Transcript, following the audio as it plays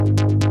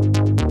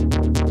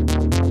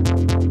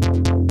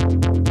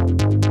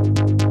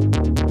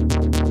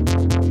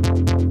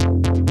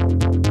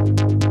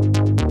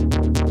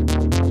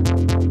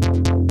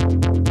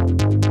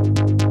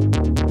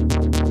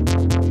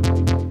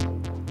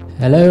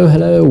Hello,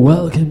 hello.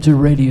 Welcome to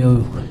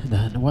Radio.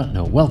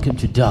 Welcome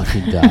to Dark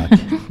in Dark.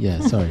 Yeah,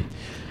 sorry.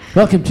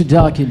 Welcome to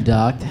Dark in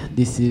Dark.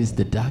 This is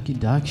the Dark in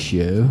Dark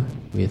show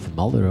with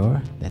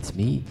Maldoror. That's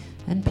me,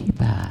 and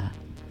Pipa.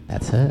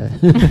 That's her.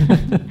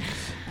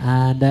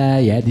 And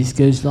this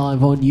goes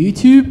live on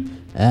YouTube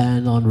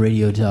and on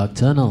Radio Dark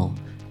Tunnel.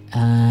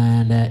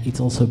 And it's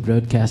also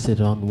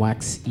broadcasted on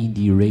Wax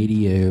Indie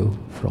Radio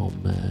from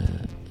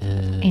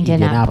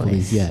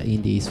Indianapolis. Yeah,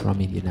 Indie is from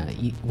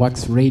Indianapolis.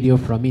 Wax Radio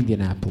from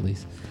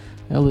Indianapolis.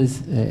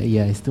 Always,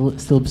 it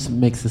still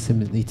makes the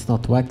same. It's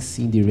not Wax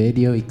Indie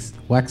Radio. It's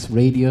Wax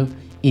Radio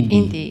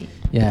Indie.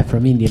 Yeah,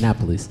 from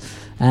Indianapolis.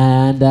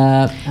 And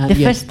the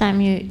first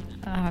time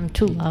I'm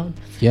too loud.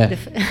 Yeah.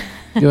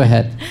 Go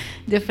ahead.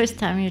 The first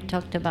time you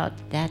talked about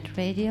that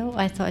radio,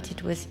 I thought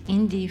it was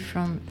indie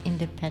from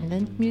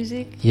independent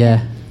music.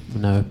 Yeah,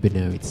 no,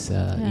 it's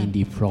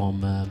indie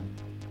from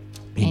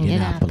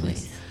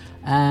Indianapolis.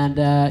 And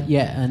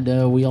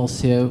we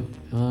also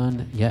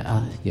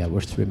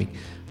we're streaming,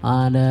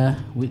 and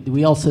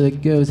we also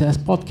goes as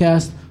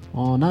podcast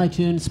on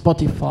iTunes,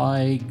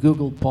 Spotify,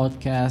 Google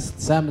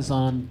Podcasts,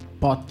 Amazon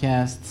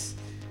Podcasts,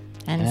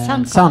 and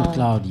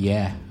SoundCloud.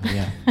 Yeah,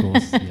 of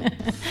course.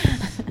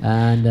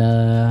 And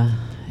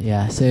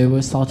so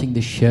we're starting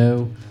the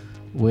show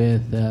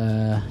with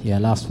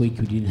last week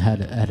we didn't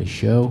had a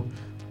show,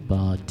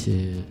 but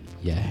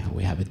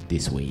we have it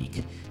this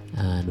week.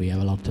 And we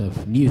have a lot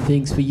of new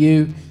things for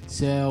you.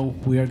 So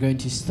we are going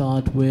to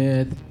start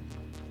with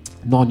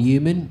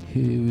Non-Human,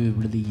 who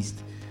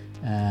released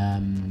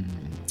an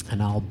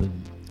album,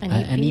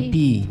 an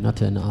EP,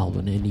 not an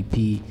album, an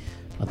EP.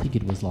 I think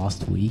it was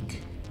last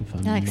week, if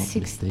I'm like not 6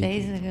 mistaken.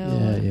 days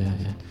ago.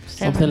 Yeah.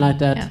 Something like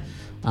that.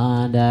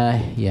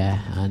 Yeah.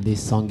 And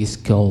this song is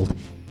called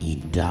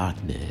In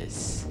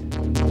Darkness.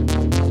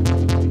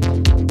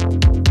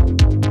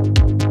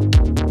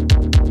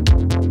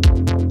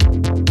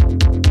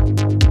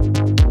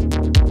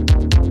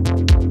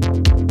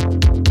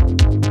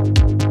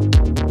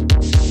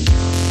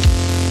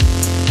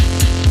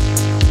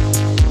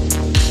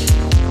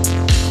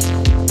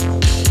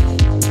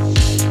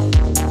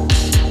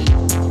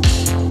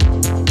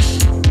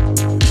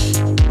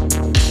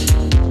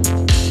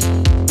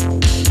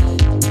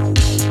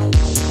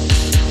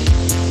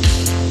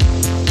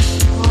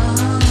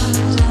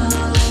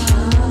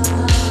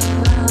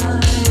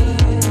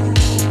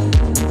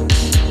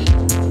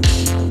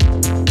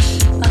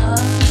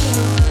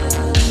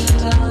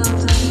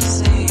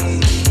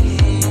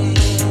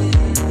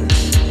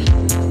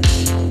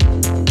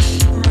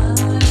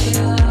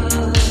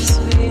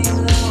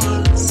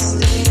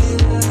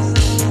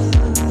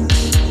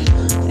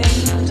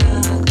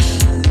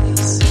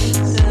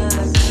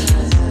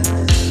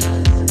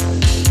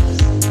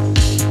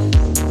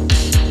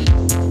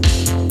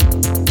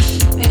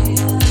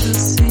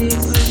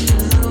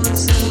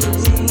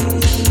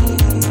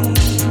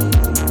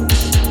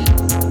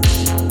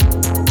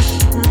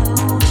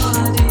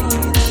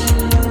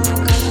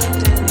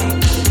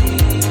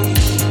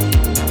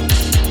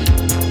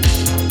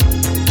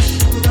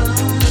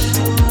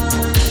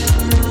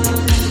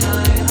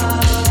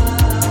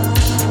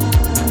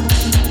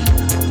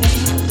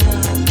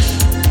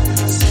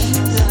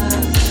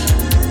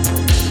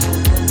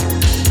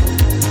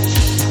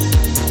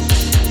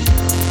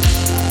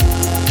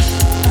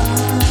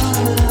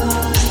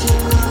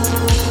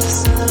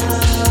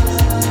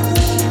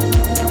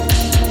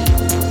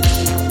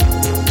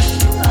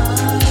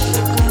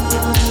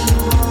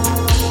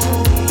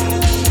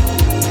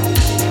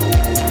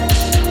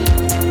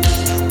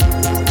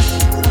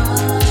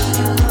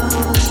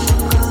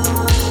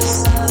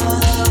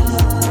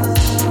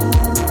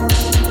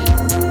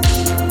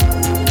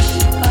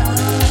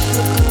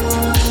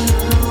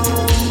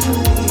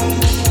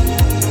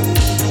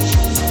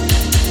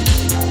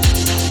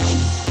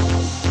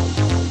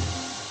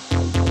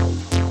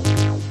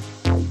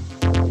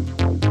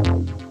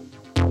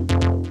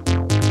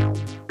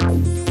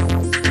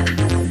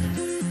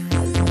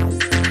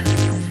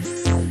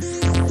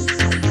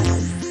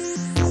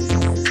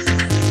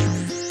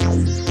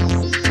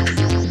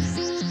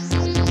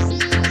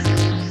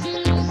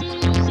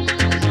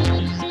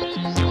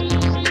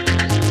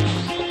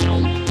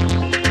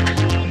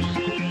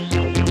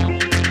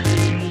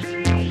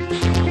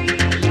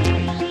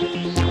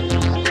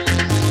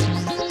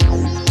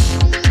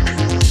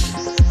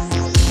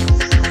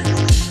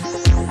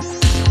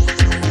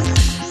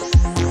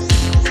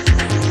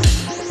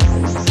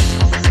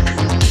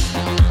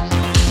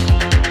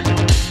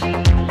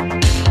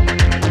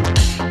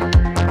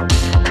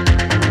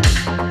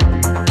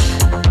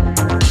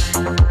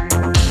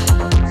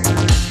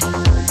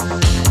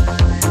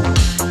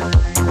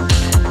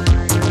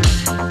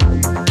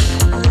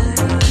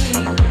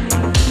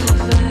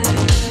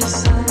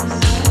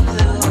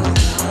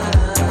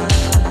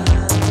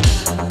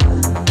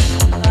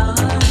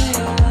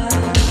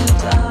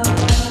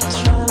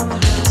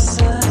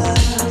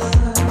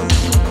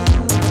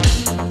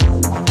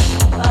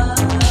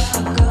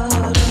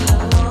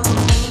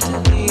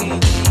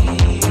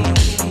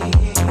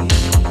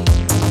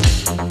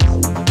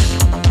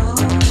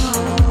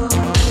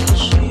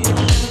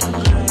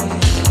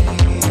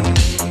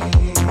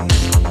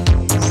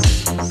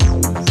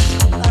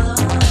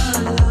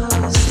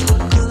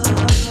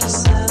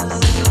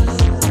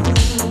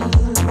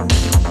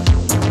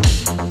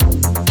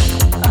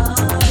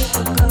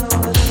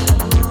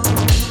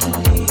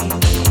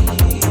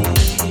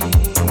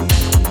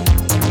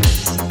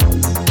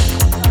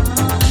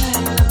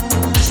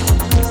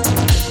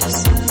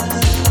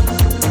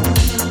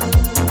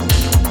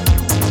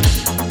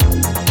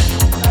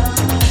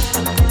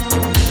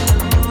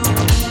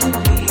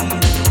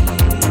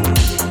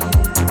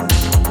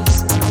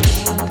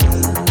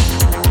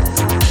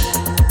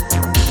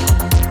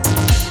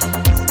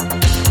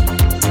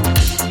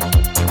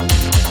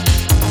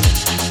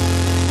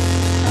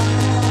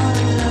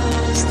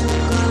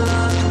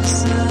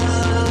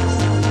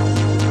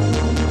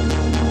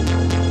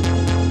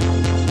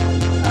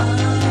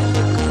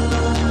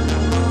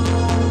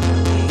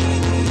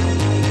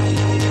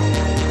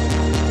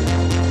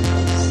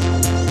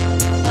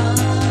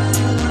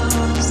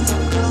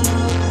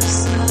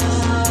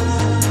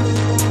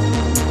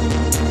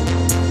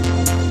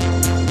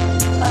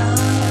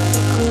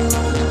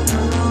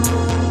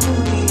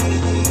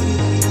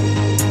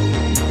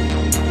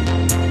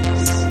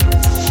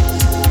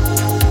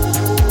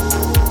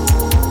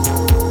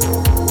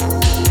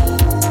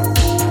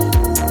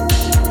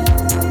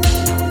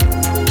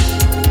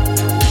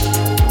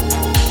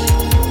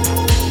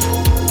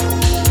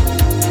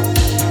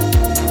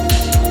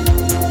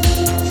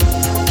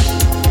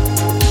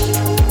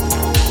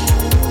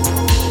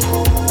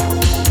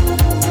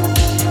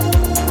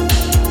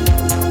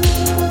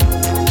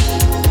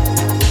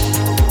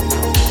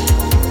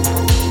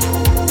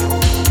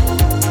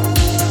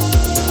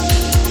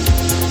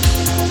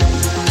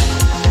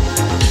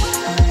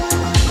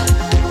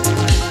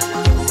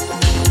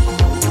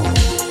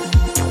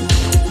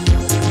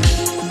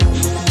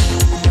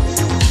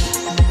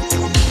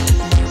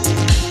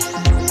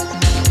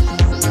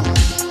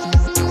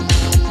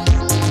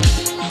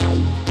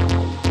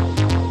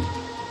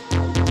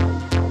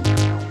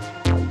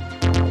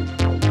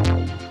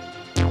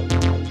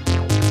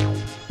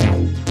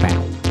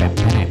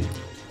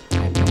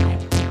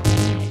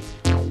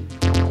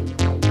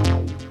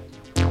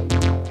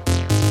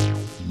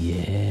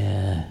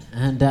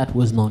 that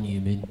was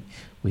Non-Human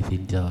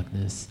within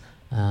Darkness.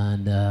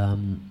 And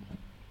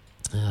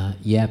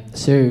yeah,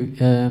 so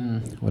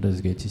what I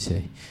was going to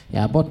say?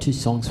 Yeah, I bought 2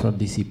 songs from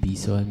this EP,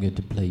 so I'm going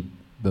to play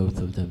both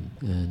of them.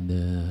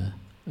 And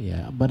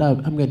yeah, but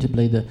I'm going to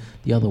play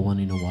the other one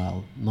in a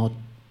while, not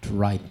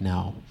right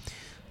now.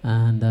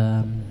 And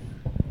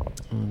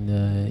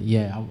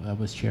yeah, I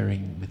was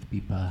sharing with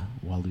Pipa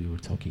while we were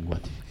talking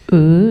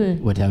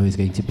what I was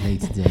going to play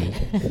today.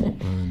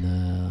 And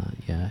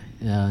yeah,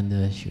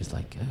 and she was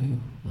like,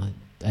 "Oh,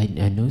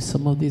 I know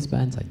some of these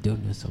bands. I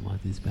don't know some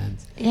of these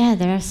bands." Yeah,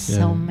 there are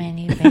so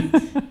many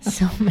bands,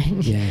 so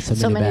many, Yeah,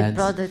 so many bands.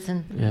 products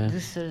and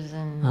producers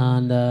and.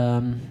 And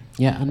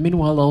yeah, and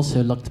meanwhile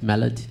also Locked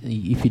Mallet.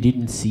 If you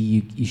didn't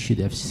see, you should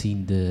have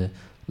seen the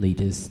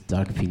latest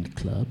Dark Fiend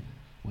Club,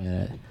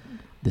 where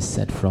the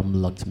set from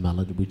Locked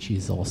Mallet, which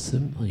is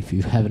awesome. If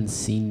you haven't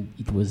seen,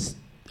 it was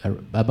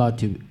about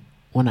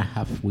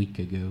 1.5 weeks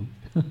ago.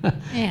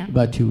 Yeah.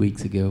 About 2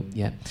 weeks ago,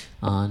 yeah.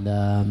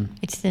 And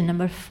it's the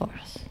number 4.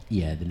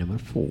 yeah, the number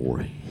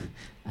 4.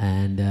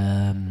 And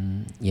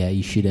yeah,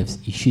 you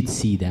should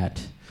see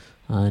that.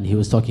 And he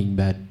was talking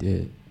about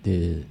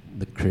the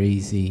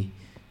crazy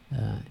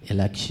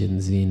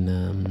elections in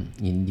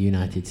the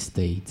United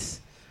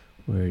States,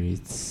 where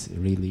it's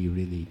really,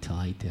 really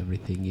tight.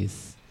 Everything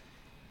is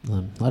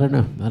I don't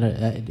know.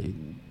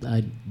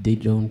 They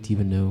don't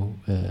even know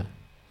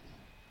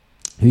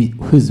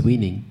who's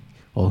winning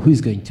or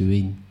who's going to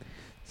win.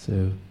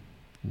 So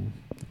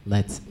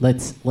let's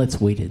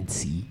wait and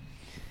see.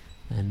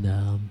 And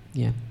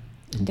yeah.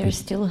 And there's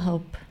still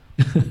hope.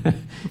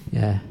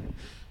 Yeah.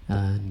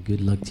 And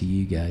good luck to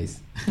you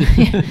guys.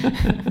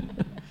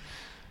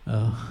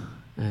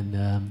 And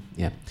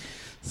yeah.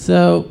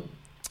 So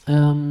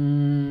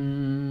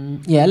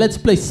yeah, let's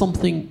play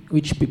something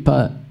which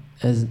people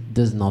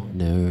does not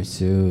know.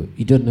 So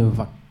you don't know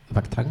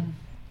Vaktang?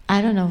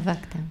 I don't know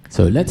Vaktang.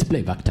 So let's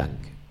play Vaktang.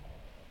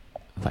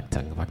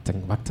 Vaktang,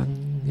 Vaktang, Vaktang,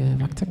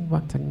 Vaktang,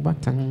 Vaktang,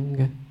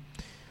 Vaktang.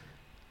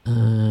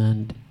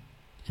 And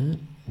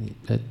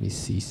let me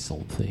see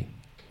something.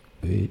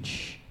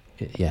 Which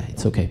yeah,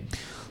 it's okay.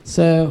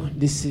 So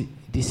this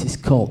is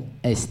called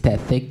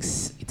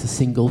Aesthetics. It's a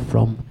single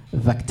from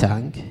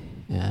Vaktang,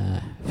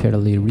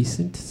 fairly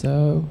recent.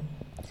 So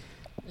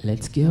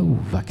let's go,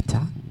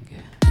 Vaktang.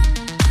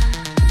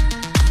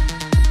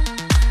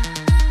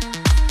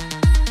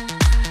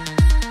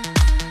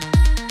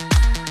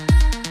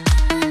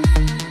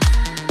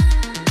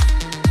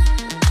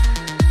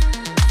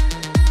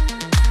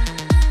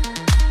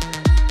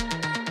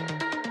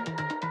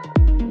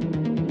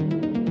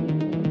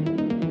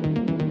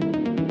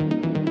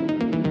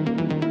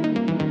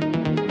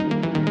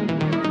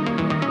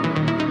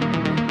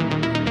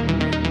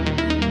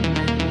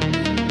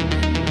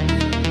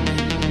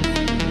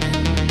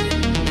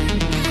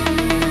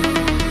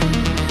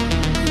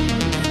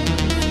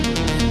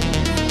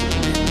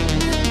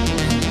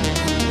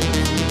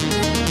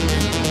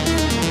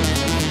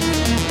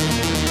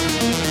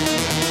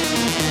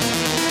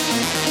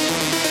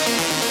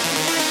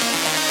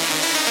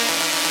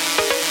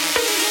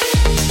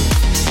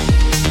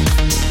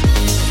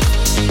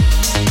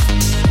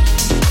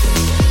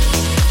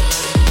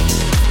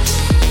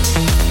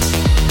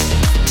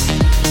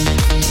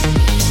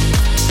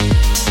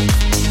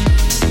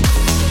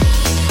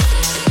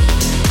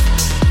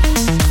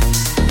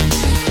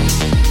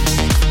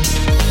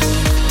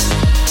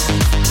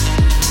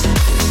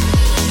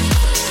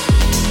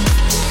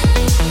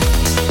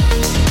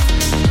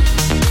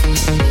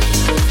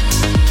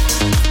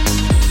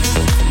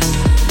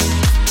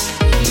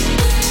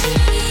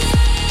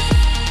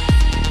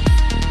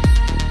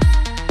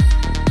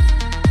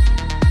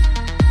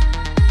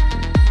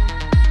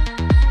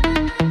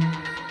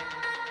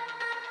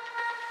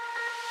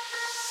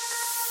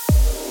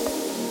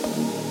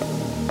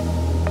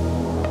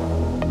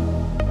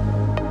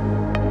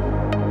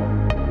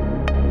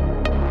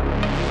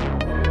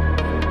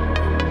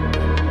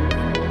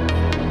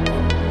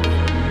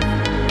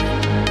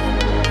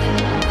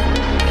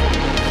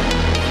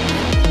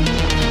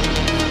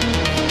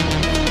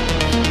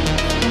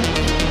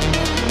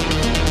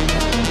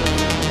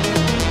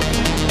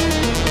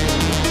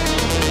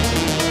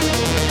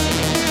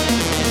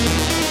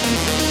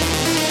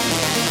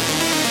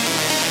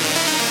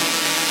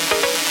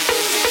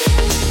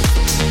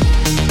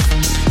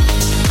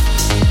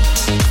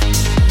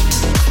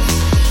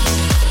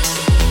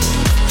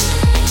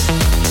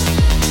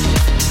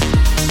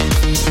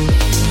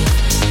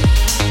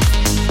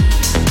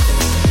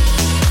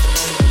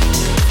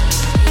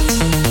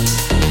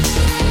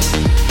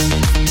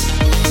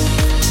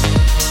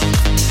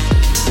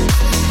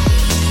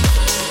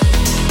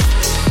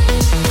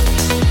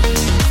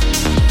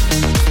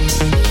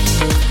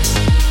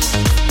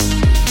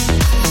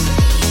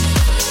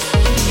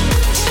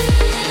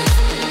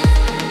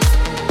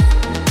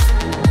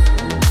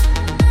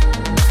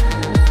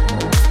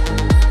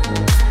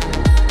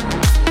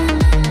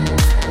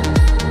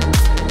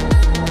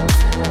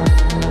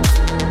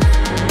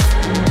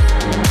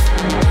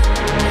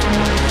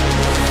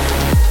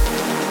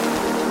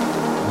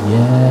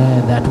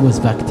 Yeah, that was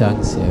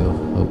Vakhtang, so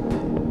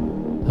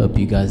hope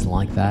you guys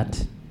like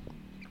that.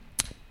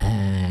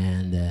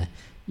 And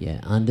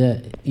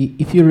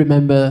if you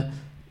remember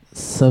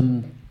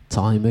some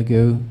time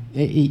ago,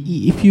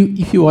 if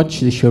you watch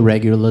the show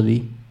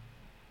regularly,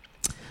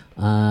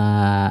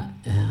 at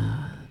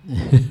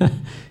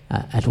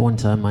one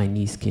time my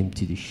niece came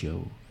to the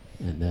show,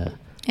 and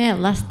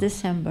last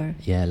December.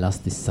 Yeah,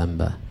 last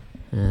December,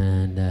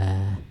 and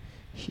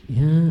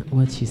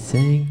what's she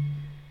saying?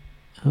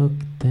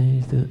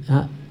 Okay,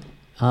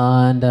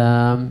 and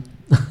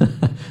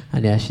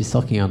and yeah, she's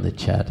talking on the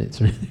chat. It's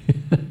really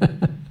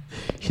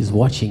she's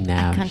watching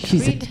now. I can't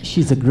read.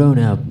 She's a grown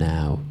up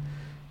now.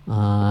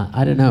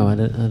 I don't know. I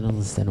don't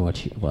understand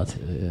what.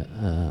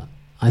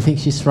 I think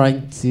she's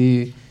trying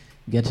to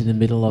get in the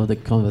middle of the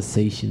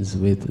conversations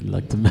with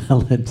like the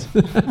melon.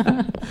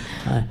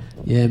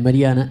 Yeah,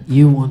 Mariana,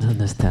 you won't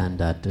understand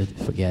that.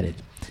 Forget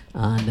it.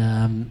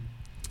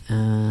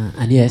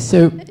 And yeah,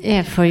 so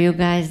yeah, for you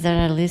guys that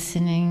are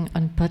listening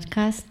on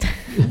podcast,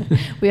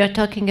 we are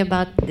talking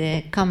about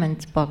the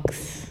comment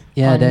box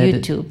on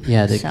YouTube.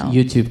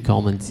 YouTube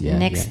comments. Yeah.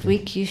 Next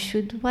week you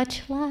should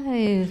watch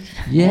live.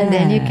 Yeah, and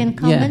then you can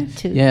comment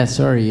too. Yeah,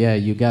 sorry. Yeah,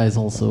 you guys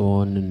also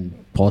on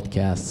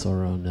podcasts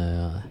or on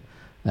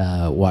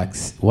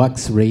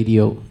Wax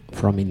Radio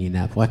from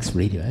Indianapolis. Wax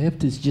Radio. I have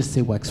to just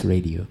say Wax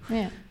Radio.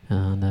 Yeah.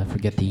 And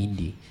forget the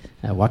indie.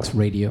 Wax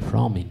Radio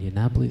from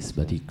Indianapolis,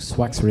 but it's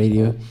Wax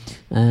Radio,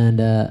 and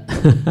now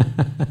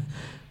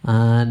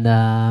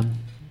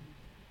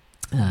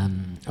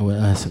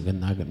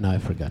I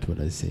forgot what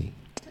I say.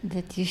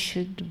 That you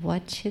should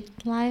watch it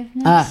live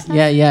next time?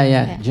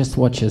 Yeah. Just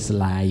watch us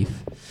live,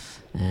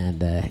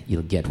 and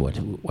you'll get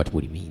what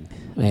we mean.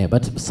 Yeah,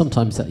 but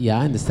sometimes, I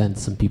understand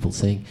some people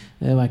saying,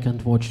 "Oh, I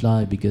can't watch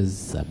live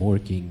because I'm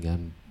working.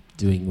 I'm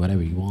doing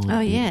whatever you want." Oh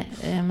yeah,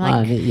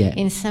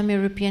 in some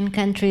European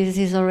countries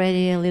it's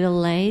already a little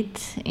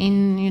late.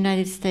 In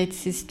United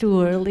States it's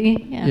too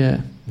early.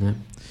 Yeah.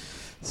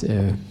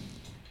 So,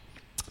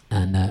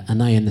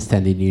 and I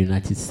understand in the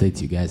United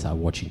States you guys are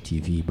watching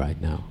TV right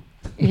now.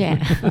 Yeah.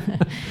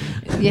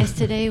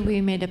 Yesterday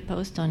we made a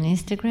post on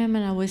Instagram,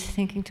 and I was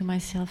thinking to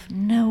myself,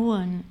 no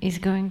one is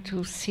going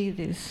to see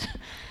this.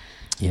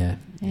 Yeah.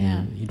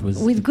 It was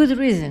with good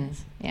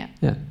reasons. Yeah.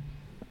 Yeah.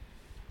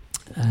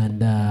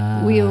 And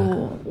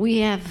we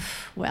have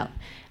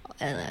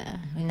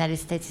United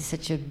States is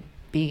such a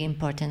big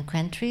important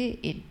country.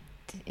 It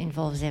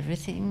involves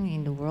everything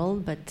in the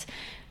world, but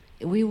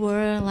we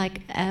were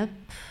like up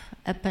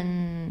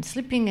and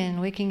sleeping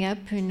and waking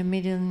up in the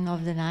middle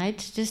of the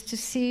night just to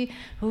see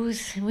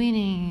who's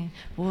winning,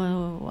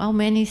 how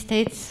many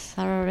states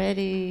are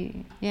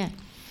already.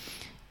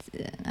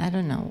 I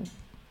don't know.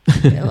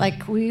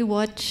 Like we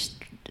watched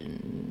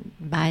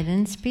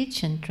Biden's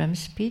speech and Trump's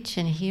speech,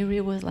 and here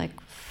it was like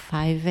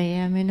 5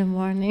 a.m. in the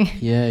morning.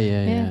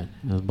 Yeah.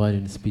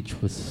 Biden's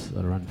speech was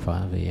around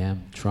 5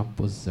 a.m. Trump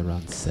was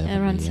around 7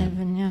 a.m. Around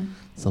 7, yeah.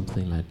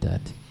 Something like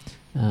that.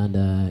 And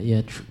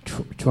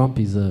Trump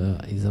is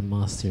a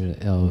master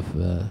of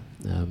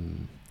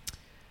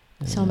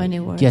so many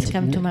words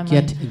come to my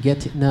mind.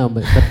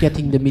 But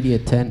getting the media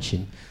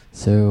attention.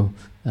 So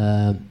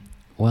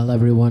while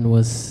everyone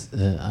was,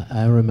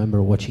 I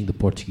remember watching the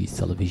Portuguese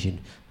television,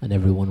 and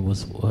everyone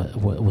was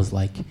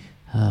like,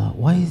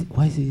 why is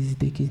it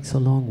taking so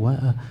long?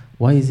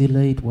 Why is he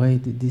late? Why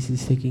this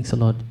is taking so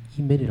long?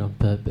 He made it on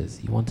purpose.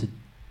 He wanted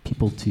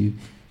people to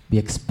be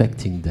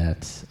expecting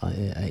that.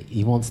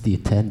 He wants the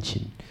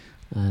attention,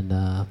 and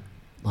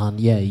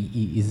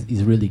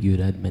he's really good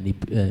at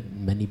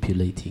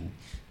manipulating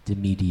the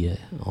media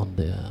on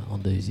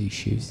those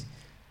issues.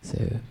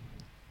 So,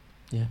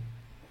 yeah.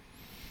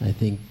 I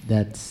think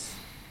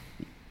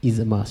he's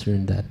a master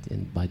in that,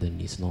 and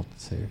Biden is not.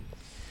 So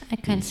I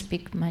can't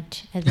speak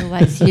much,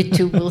 otherwise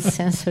YouTube will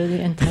censor the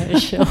entire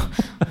show.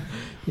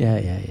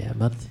 Yeah.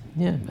 But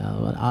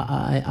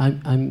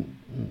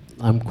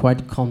I'm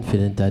quite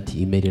confident that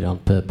he made it on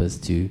purpose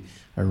to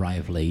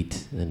arrive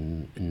late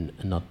and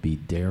not be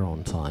there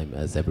on time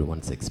as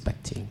everyone's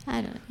expecting.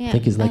 I don't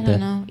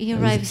know. He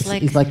arrives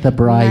he's like the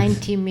bride.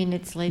 90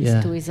 minutes late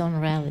to his own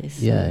rallies.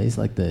 So. Yeah, he's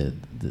like the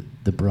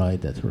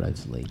bride that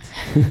arrives late.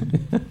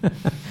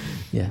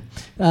 Yeah.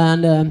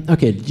 And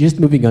okay, just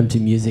moving on to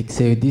music.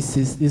 So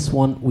this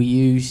one we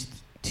used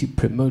to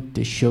promote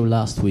the show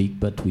last week,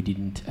 but we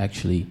didn't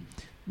actually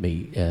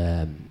make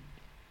a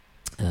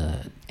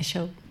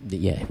show.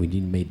 We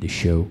didn't make the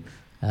show,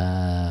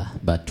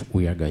 but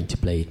we are going to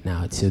play it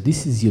now. So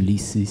this is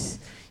Ulysses.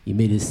 He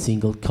made a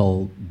single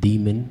called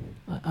Demon.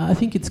 I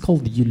think it's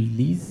called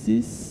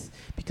Ulysses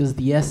because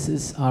the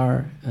S's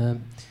are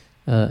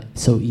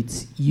so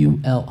it's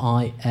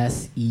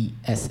Ulysses.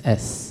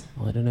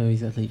 I don't know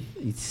exactly.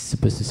 It's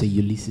supposed to say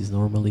Ulysses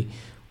normally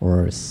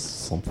or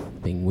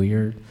something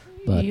weird.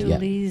 But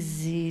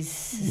Ulysses.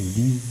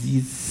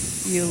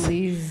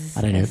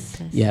 I don't know.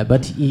 Yeah,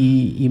 but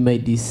he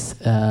made this.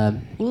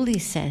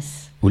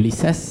 Ulysses.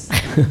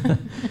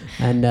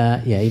 And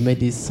he made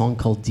this song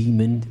called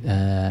Demon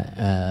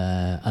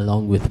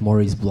along with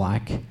Maurice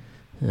Black.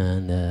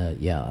 And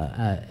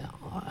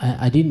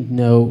I didn't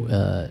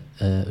know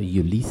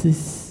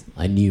Ulysses.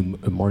 I knew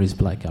Maurice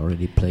Black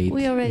already played.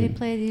 We already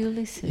played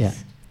Ulysses. Yeah,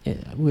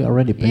 we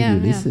already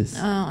played Ulysses.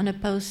 On a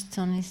post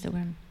on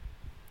Instagram.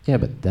 Yeah,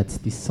 but that's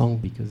this song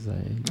because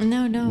I...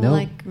 No,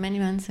 like many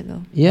months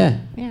ago. Yeah?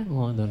 Yeah.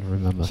 Oh, I don't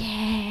remember.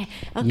 Yeah.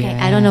 Okay,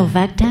 I don't know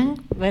Vagtang,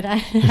 but I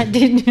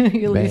did know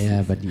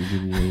Ulysses. But you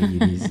didn't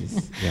know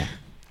Ulysses. Yeah.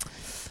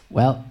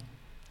 Well,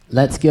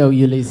 let's go,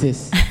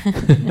 Ulysses.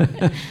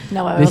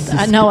 Now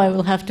I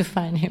will have to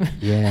find him.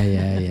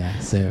 Yeah.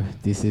 So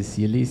this is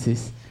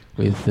Ulysses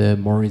with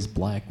Maurice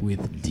Black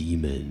with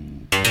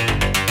Demon.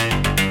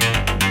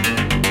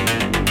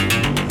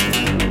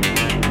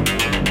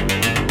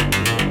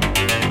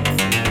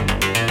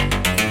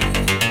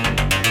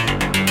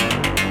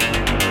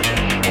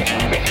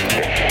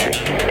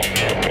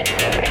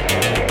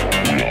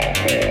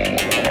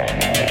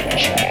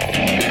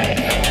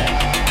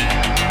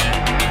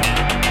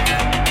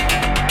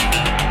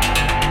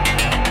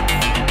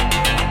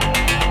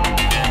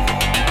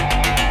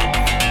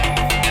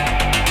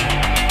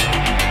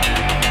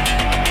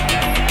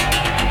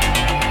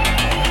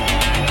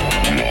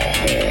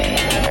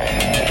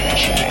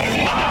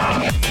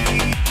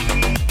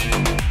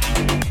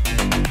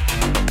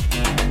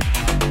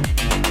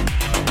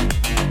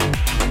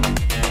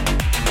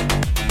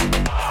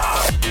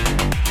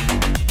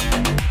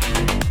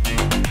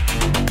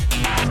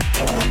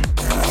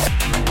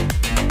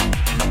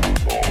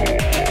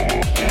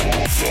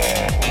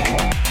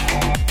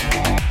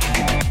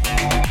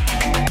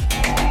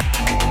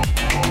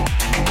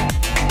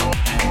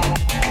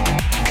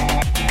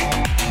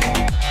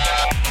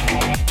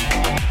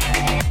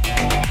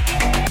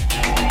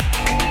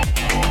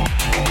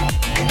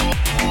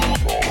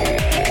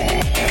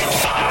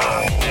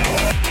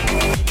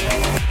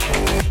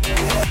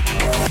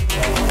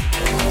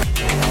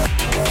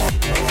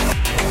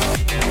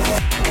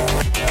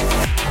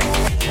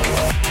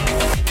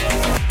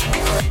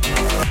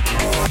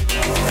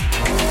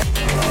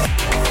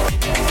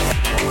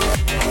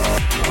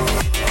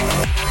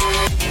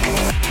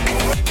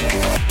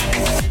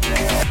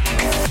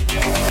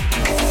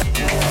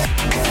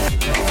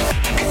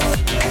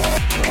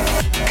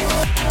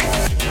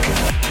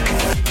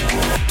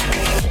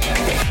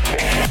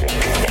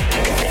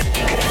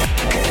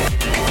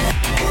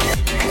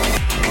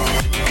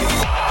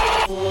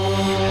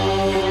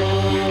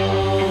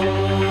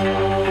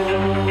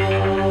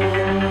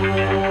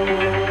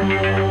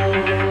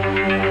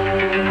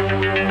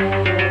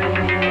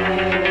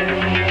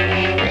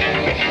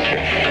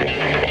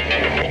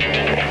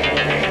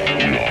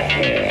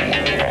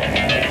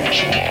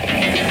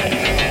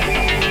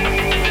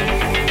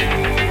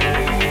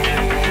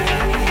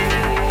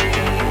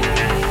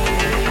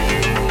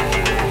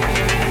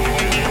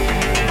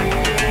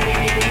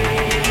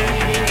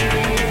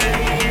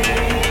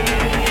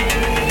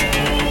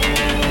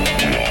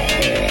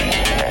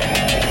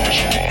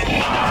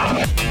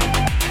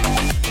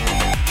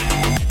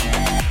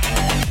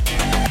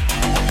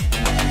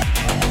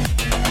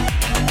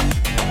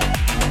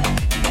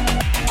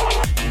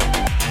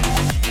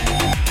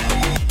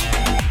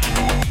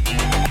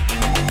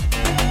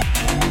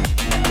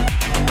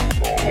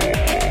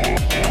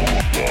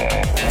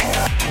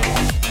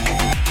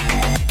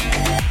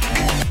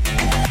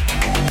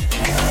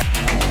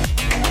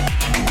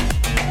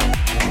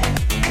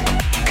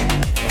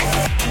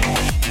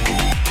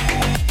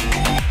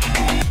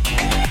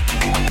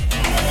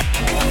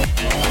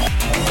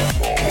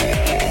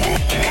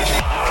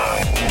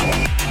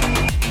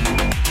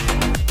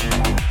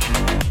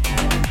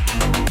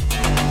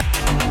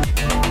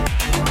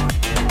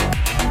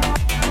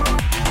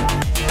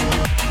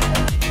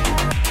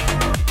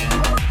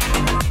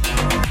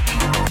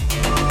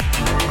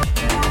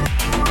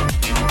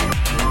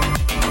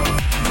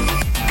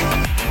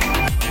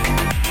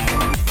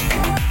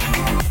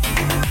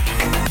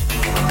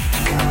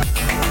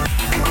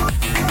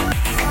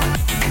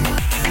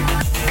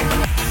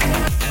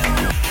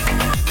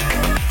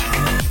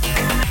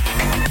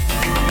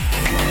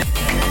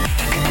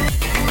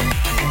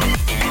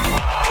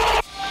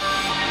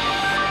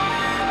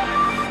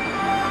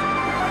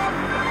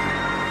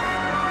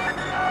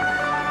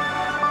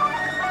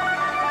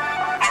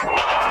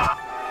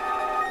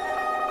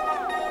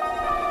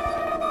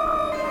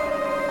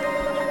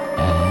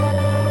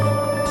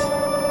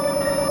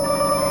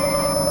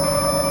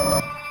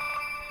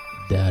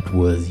 That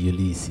was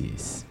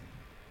Ulysses.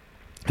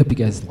 Hope you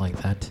guys like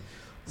that.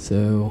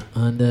 So,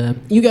 and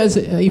you guys,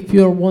 if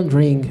you're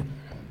wondering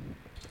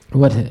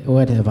what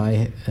have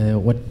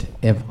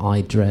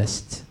I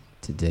dressed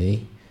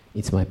today,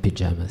 it's my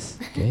pajamas.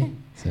 Okay,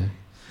 so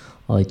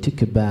I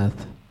took a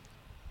bath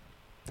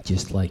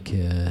just like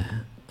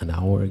an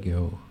hour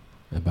ago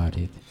about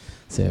it.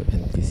 So,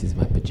 and this is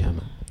my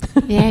pajama.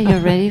 Yeah,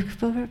 you're ready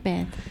for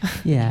bed.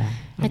 Yeah.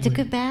 I took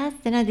a bath,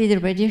 then I did a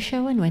radio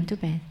show and went to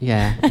bed.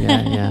 Yeah.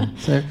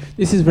 So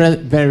this is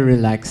very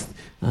relaxed,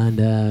 and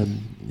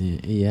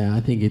yeah,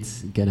 I think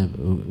it's kind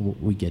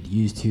of we get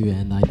used to,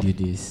 and I do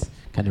this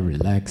kind of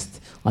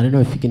relaxed. I don't know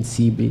if you can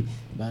see me,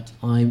 but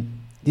I'm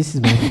This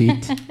is my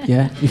feet.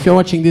 Yeah, if you're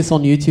watching this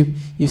on YouTube,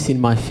 you've seen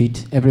my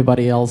feet.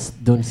 Everybody else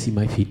don't see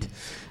my feet.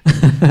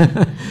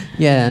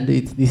 Yeah, and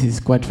this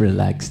is quite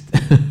relaxed.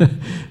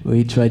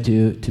 We try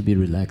to be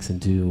relaxed and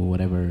do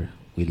whatever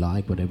we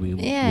like, whatever we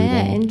want.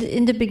 And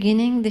in the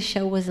beginning, the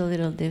show was a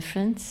little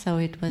different, so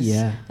it was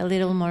a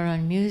little more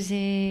on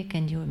music,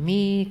 and you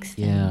mixed.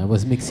 Yeah, I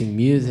was mixing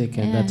music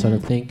and that sort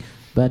of thing.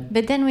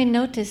 But then we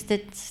noticed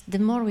that the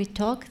more we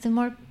talk, the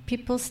more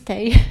people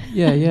stay.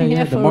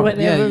 Yeah. For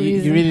whatever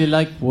reason. You really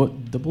like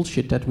the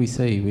bullshit that we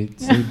say. We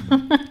say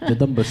the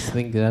dumbest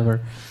thing ever.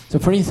 So,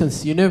 for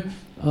instance, you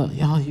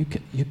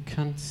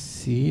can't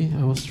see.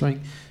 I was trying.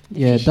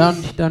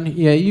 Down.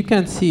 Yeah, you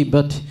can't see,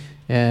 but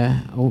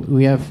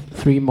we have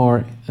 3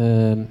 more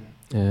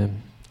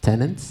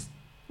tenants.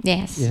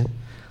 Yes. Yeah,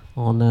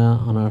 on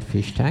our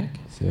fish tank.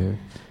 So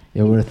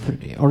there were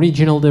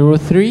there were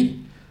 3.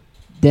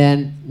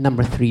 Then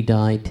number 3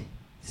 died.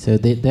 So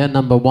they're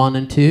number 1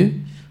 and 2.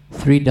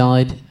 3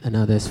 died, and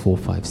now there's 4,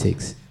 5,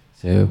 6.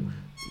 So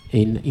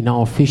in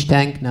our fish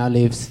tank now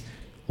lives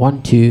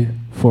 1, 2,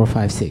 4,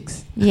 5,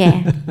 6.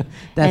 Yeah.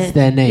 That's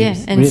their names,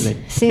 yeah, and really.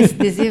 Since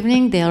this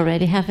evening, they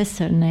already have a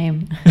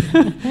surname.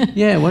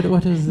 Yeah,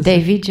 what is this?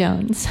 Davy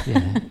Jones.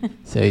 Yeah.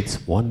 So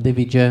it's 1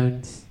 Davy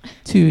Jones,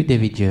 2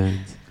 Davy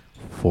Jones,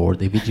 4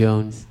 Davy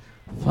Jones,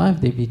 5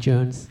 Davy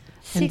Jones,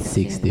 and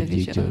 6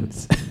 Davy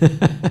Jones.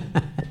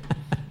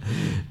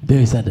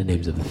 Those are the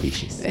names of the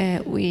fishes.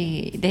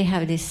 They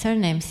have this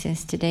surname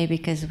since today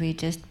because we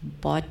just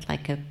bought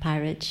like a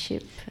pirate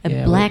ship,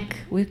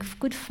 we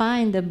could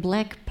find a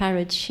black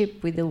pirate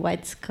ship with a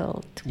white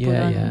skull to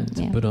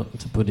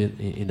put it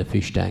in the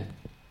fish tank.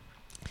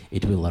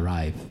 It will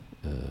arrive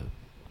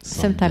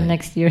sometime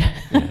next year.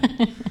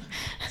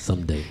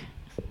 Someday.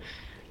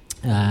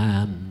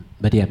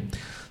 But yeah,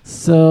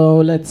 so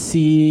let's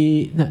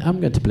see. No,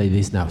 I'm going to play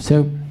this now.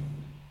 So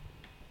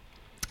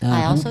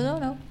I also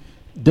don't know.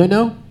 Don't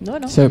know? No.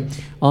 So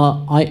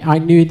I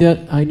knew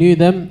them.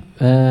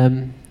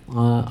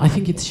 I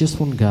think it's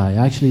just one guy.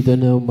 I actually don't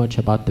know much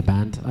about the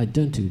band. I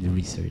don't do the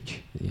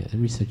research. Yeah, the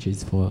research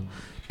is for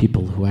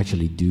people who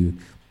actually do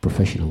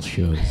professional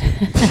shows.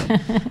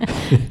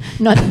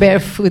 Not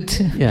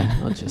barefoot. Yeah,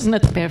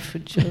 not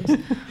barefoot shows.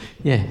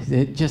 Yeah,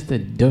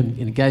 don't.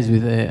 And guys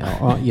with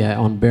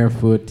on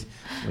barefoot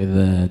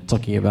with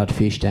talking about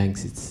fish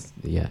tanks. It's.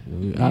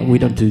 We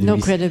don't do no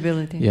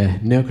credibility. Yeah,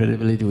 no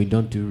credibility. We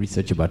don't do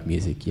research about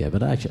music. Yeah,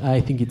 but actually,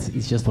 I think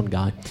it's just one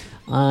guy,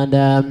 and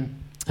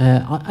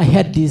I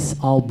had this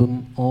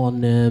album on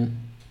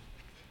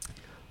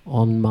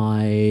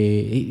my.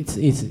 It's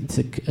a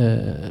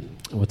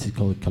what's it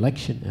called?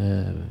 Collection.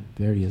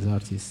 Various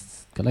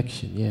artists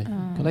collection. Yeah,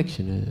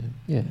 collection.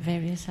 Yeah.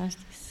 Various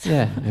artists.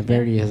 Yeah,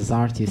 various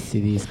artists.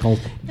 It is called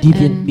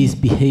Deviant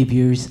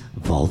Misbehaviors,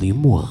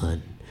 Volume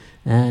 1.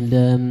 And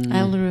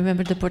I only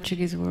remember the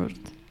Portuguese word.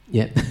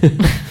 Yeah,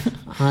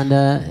 and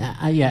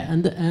I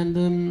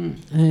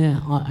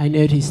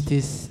noticed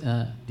this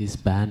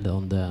band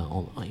in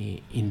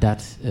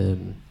that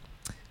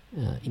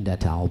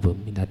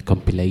album, in that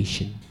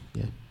compilation.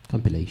 Yeah,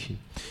 compilation.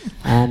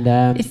 And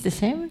it's the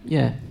same.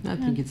 Yeah, I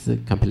think it's the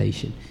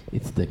compilation.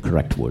 It's the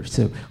correct word.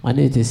 So I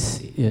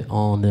noticed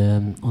on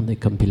the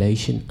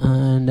compilation,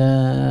 and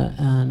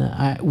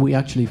we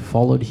actually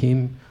followed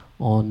him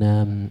on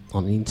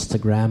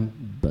Instagram,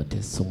 but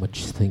there's so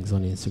much things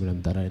on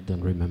Instagram that I don't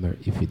remember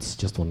if it's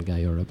just one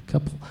guy or a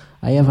couple.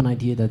 I have an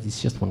idea that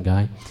it's just one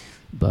guy,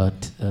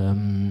 but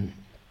and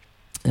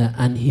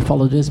he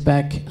followed us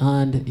back,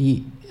 and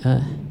he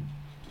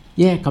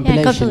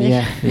compilation.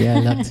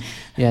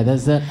 Yeah,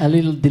 there's a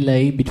little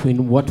delay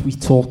between what we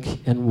talk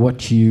and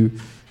what you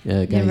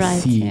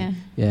guys see.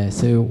 Yeah,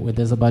 so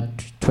there's about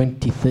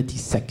 20-30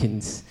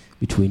 seconds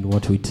between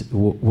what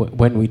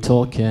when we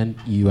talk and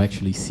you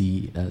actually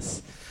see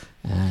us.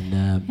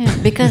 And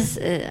because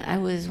I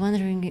was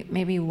wondering,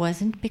 maybe it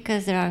wasn't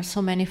because there are so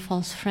many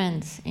false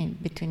friends in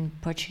between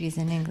Portuguese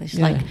and English.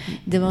 Like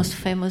the most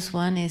famous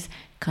one is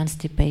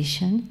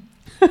constipation.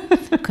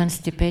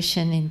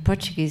 Constipation in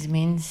Portuguese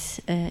means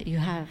you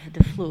have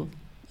the flu.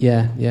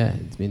 Yeah,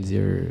 it means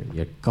you're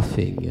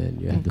coughing and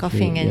you have the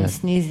coughing flu. And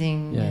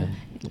sneezing. Yeah.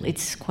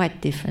 It's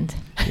quite different.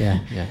 Yeah.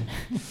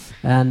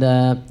 And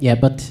I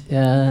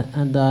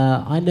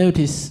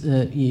noticed,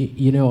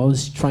 I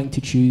was trying to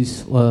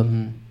choose.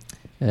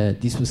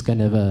 This was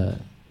kind of a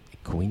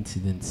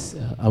coincidence.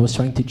 I was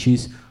trying to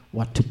choose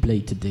what to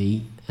play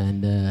today,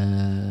 and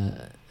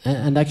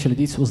actually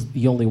this was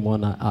the only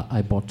one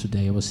I bought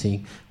today. I was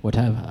seeing what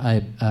have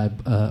I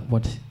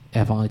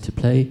to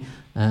play,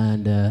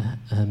 and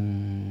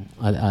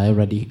I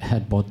already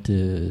had bought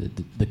the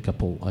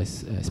couple I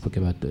spoke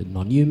about, the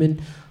Non-Human.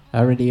 I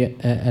already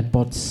had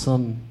bought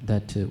some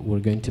that were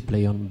going to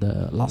play on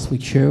the last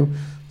week's show,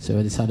 so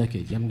I decided,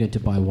 okay, I'm going to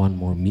buy one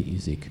more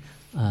music.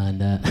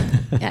 And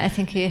I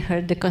think he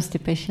heard the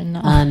constipation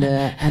now. And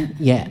at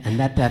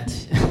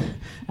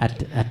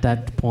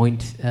that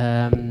point,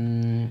 I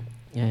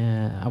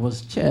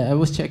was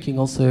checking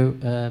also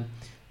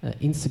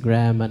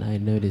Instagram, and I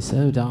noticed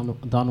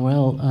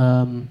Donwell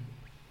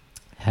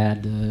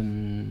had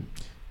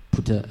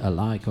put a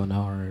like on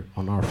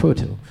our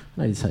photo.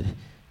 And I decided,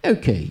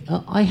 okay,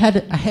 I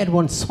had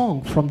one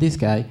song from this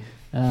guy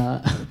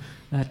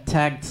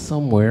tagged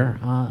somewhere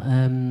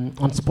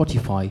on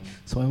Spotify.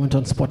 So I went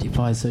on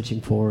Spotify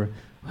searching for.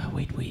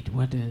 Wait,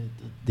 what?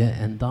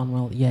 And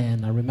Donwell, yeah,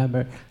 and I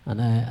remember,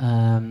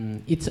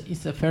 and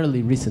it's a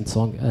fairly recent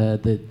song.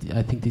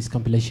 I think this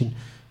compilation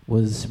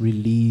was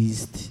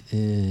released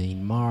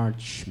in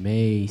March,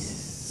 May,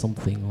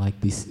 something like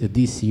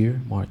this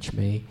year, March,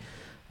 May,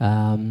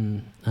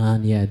 and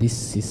yeah,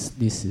 this is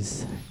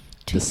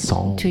the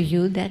song. To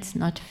you, that's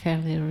not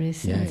fairly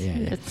recent.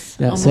 Yeah. That's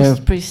almost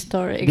so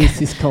prehistoric.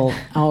 This is called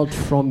 "Out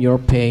from Your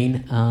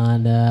Pain,"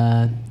 and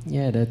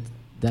yeah, that.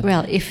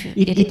 Well, if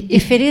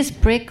it is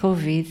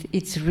pre-COVID,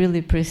 it's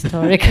really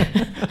prehistoric.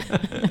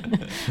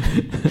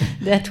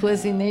 That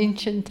was in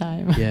ancient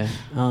time. Yeah,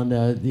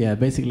 and yeah,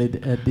 basically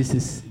this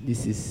is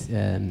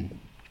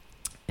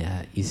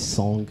his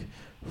song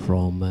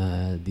from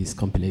this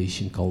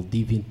compilation called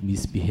 "Deviant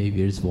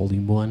Misbehaviors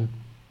Volume 1."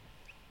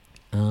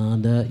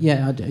 And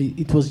yeah,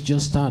 it was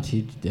just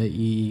started.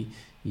 He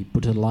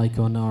put a like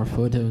on our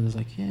photo and was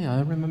like, "Yeah,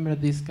 I remember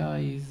this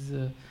guy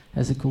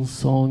has a cool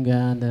song,"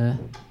 and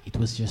it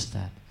was just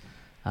that.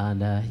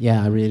 And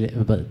yeah,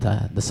 but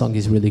the song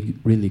is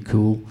really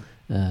cool.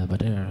 But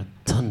there are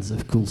tons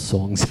of cool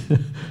songs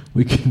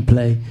we can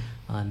play,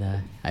 and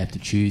I have to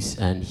choose.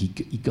 And he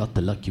got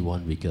the lucky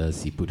one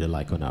because he put a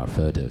like on our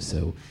photo.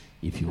 So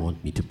if you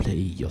want me to play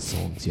your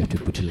songs, you have to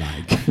put a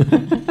like.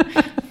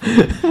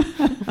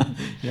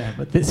 Yeah,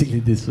 but basically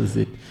this was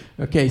it.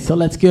 Okay, so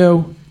let's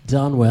go.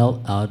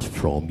 Donwell, Out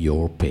from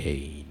Your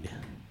Pain.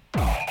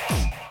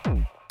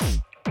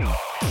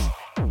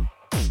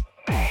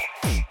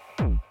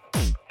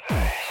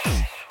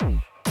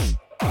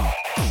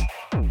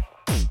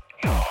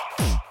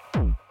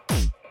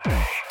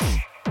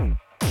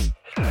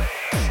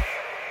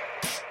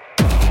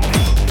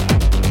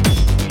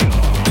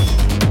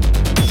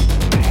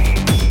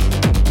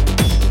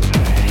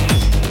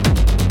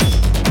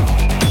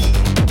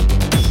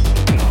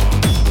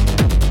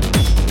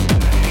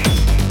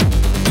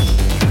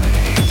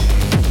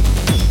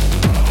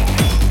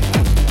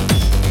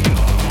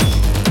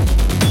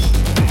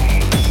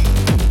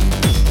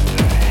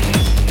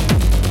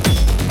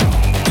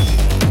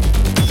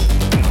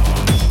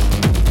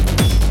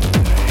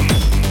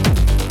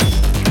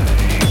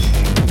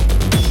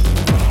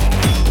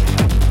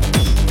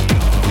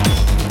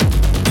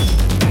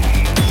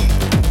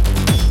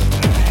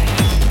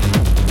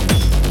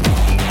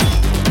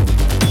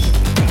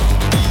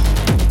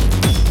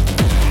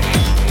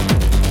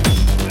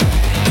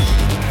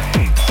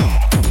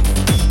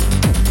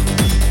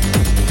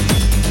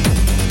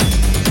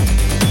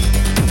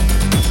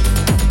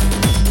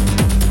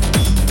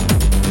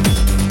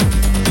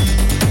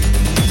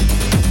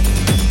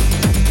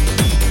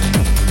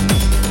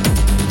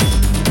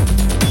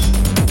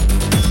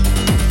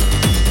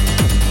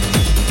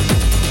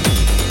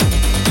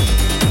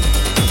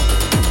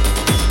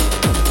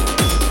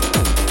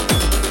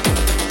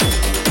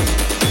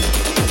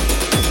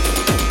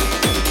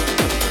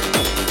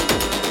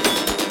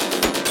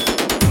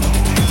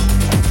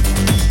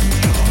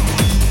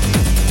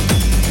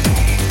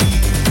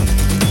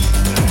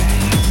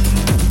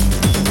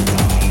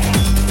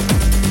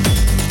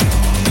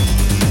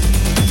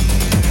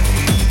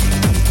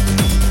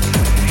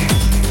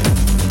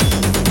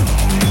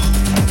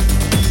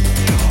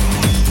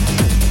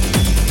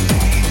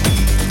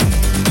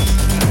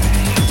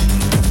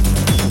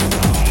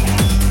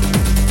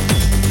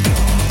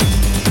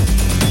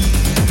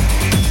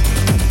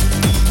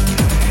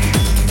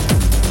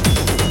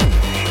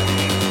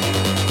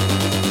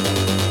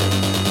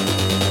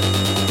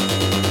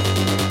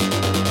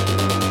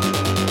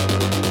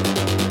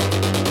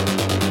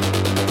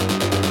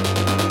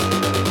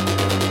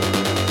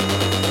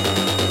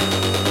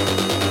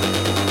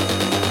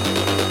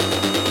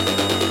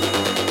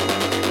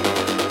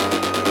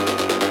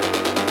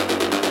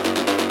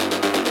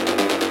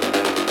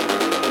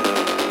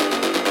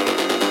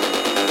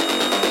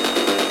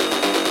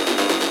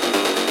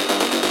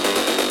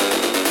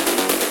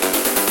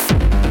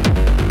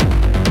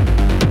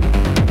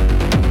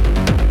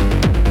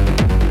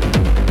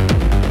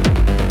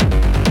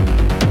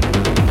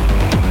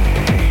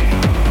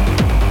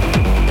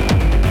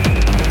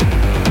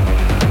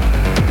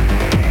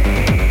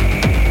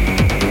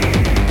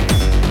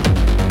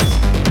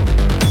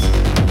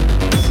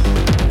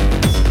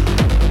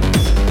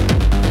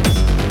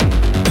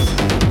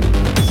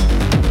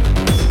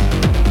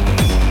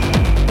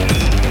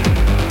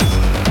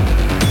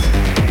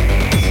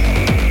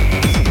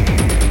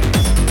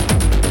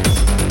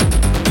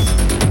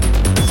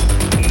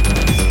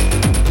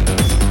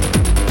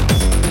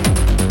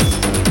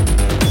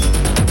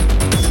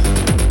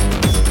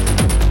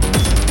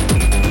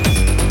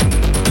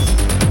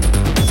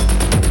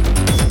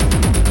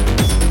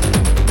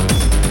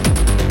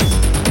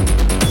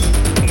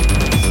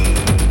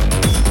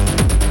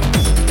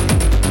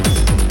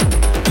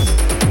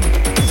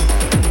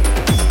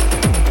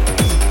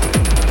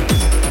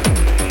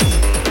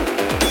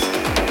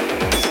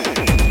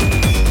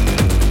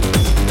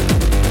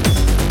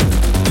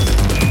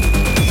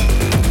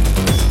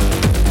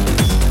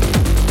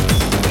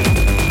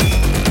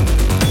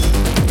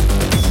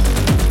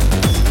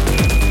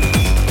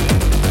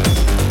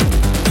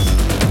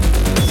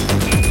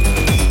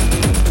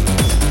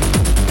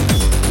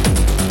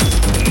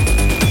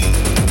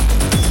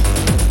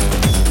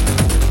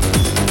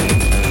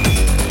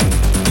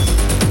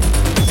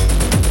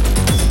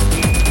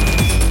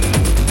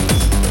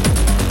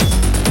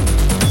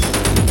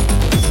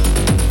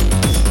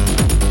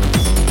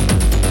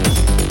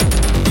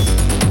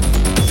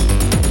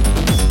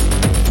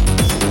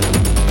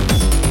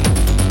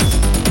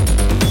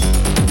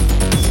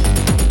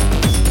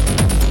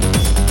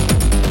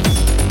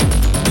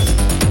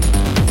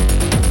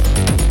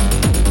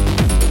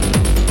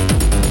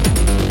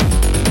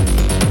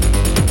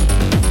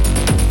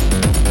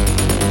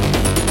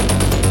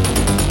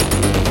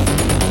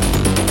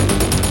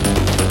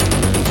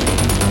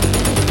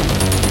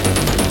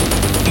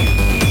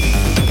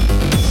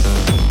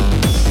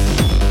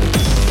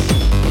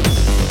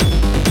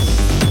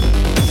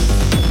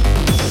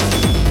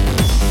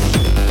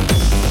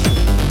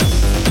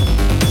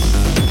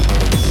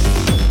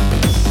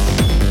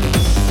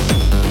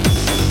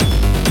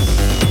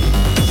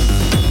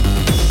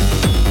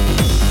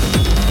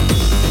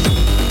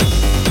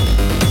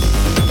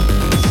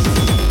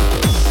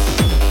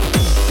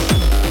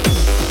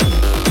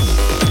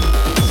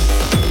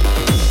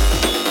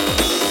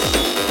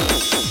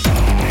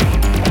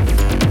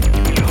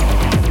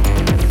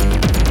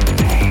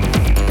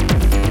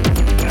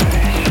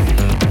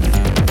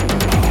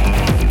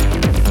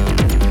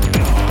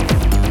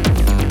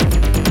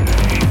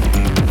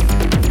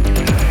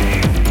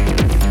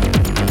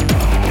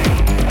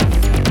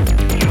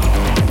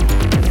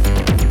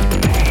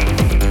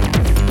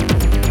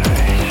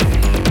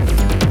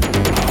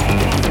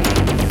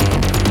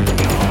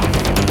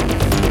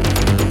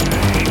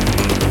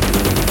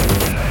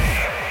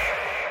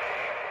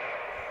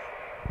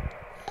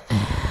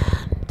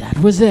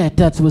 was it.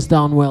 That was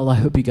done well. I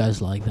hope you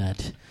guys like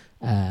that.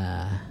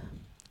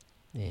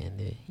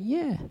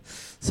 Yeah.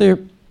 So,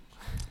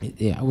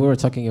 yeah, we were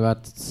talking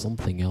about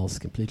something else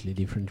completely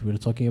different. We were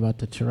talking about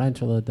the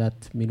tarantula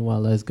that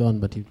meanwhile has gone,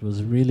 but it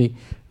was really,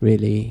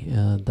 really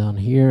down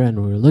here,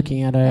 and we were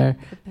looking at her.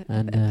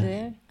 And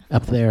there?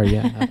 up there,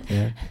 yeah, up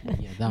there.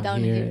 Yeah,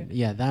 Down here.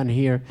 Yeah, down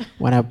here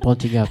when I'm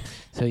pointing up.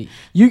 So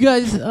you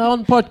guys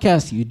on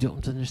podcast, you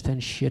don't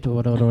understand shit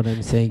about what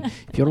I'm saying.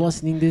 If you're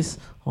listening this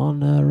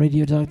on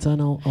Radio Dark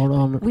Tunnel or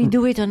on... We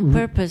do it on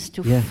purpose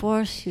to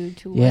force you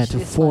to watch Yeah, to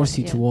this force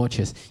one, you to watch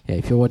us. Yeah,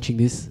 if you're watching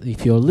this,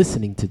 if you're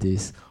listening to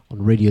this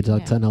on Radio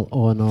Dark Tunnel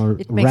or on our...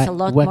 It makes a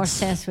lot more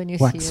sense when you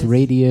see Wax us.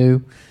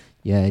 Radio.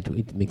 Yeah,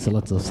 it makes a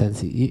lot of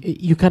sense.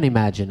 You can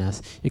imagine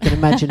us. You can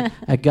imagine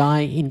a guy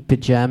in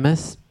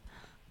pajamas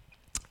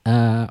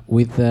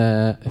with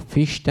a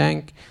fish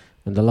tank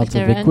and a lot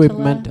of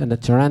equipment and a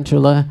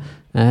tarantula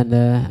and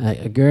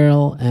a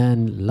girl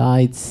and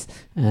lights,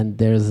 and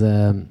there's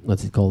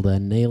what's it called,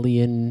 an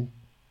alien.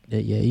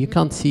 You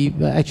can't see,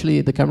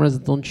 actually the cameras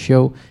don't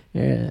show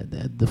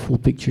the full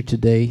picture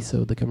today,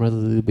 so the camera's a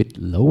little bit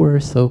lower,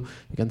 so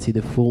you can see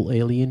the full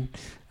alien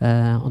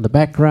on the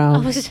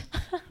background.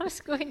 I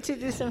was going to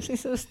do something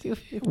so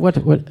stupid. What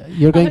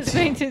you're going to? I was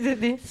going to do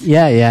this.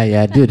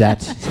 Yeah. Do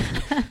that.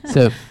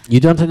 So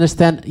you don't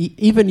understand.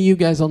 Even you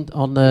guys on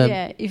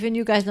even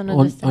you guys don't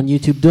understand. On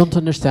YouTube don't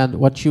understand.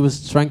 What she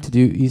was trying to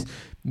do is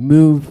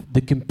move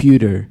the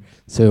computer.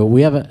 So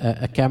we have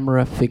a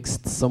camera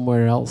fixed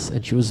somewhere else,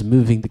 and she was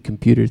moving the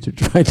computer to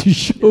try to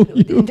show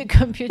you. In the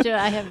computer,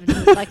 I have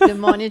like the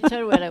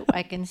monitor where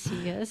I can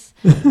see us,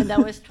 and I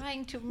was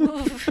trying to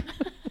move.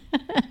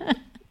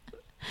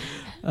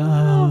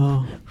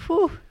 Oh.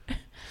 Whew.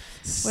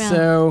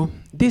 So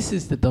this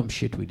is the dumb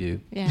shit we do.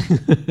 Yeah.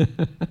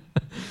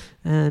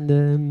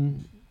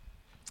 And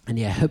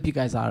yeah, I hope you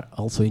guys are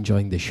also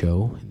enjoying the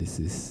show. This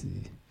has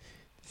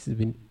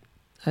been,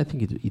 I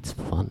think it's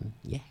fun.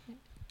 Yeah.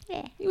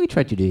 We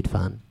try to do it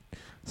fun.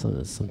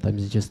 So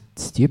sometimes it's just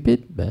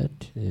stupid,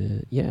 but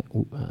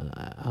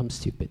I'm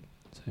stupid.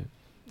 So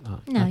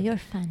no, you're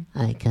fun.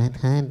 I can't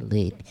handle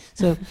it.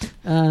 So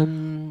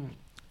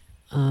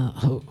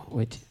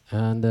wait.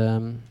 And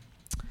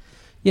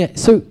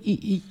so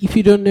if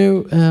you don't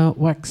know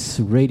Wax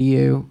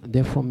Radio,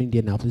 they're from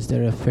Indianapolis.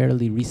 They're a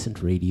fairly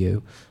recent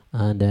radio,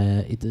 and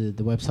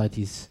the website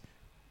is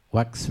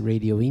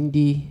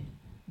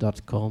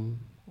waxradioindie.com.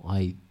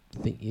 I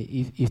think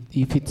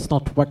if it's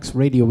not Wax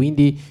Radio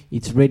Indie,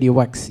 it's Radio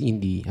Wax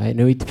Indie. I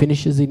know it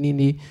finishes in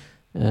Indie,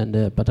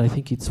 and but I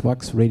think it's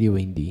Wax Radio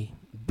Indie.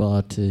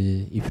 But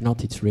if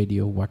not, it's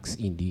Radio Wax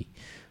Indie.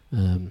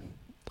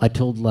 I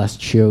told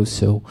last show,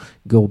 so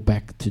go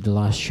back to the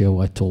last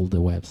show. I told the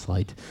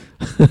website.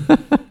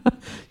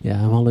 Yeah,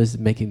 I'm always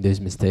making those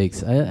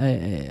mistakes.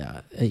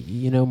 I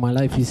my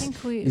life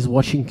is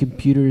watching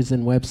computers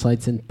and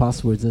websites and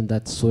passwords and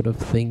that sort of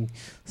thing.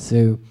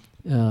 So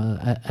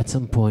at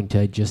some point,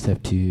 I just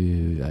have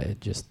to. I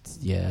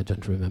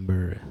don't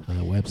remember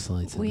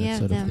websites and that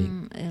sort of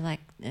thing. We have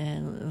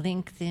them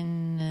linked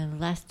in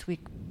last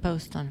week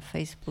post on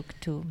Facebook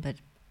too, but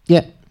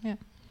yeah.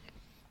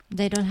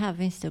 They don't have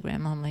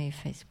Instagram, only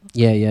Facebook.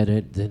 Yeah,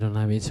 they don't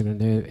have Instagram.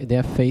 They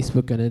have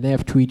Facebook and they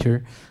have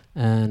Twitter,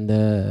 and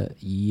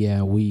we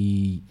have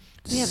a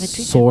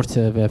Twitter. Sort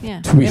of have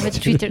Twitter. We have a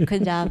Twitter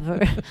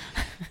cadaver.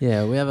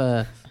 Yeah, we have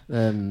a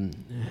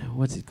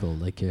what's it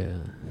called? Like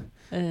a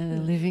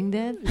Living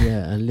Dead.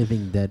 Yeah, a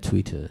Living Dead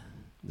Twitter.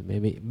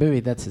 Maybe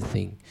that's the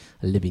thing.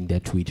 A Living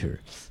Dead Twitter.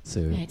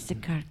 So it's the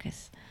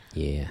carcass.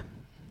 Yeah.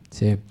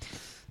 So.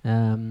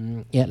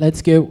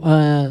 Let's go.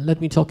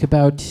 Let me talk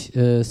about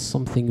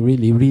something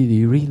really,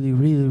 really, really,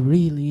 really,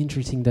 really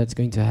interesting that's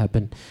going to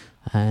happen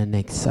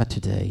next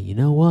Saturday. You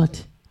know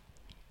what?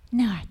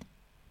 Not.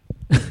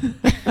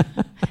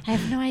 I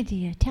have no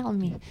idea. Tell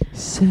me.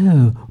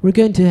 So, we're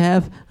going to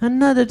have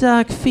another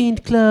Dark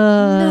Fiend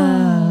Club.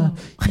 No.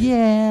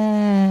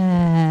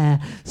 Yeah.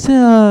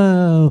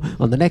 So,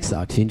 on the next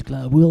Dark Fiend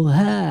Club, we'll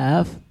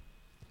have...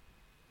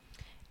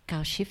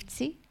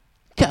 Kaushiftsy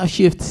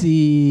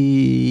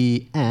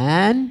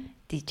and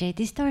DJ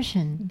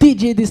Distortion.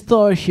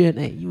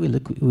 Hey,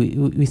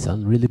 we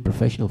sound really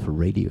professional for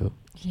radio.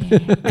 Yeah.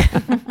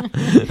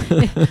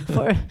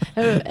 For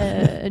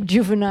a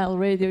juvenile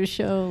radio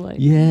show.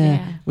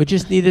 We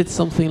just needed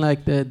something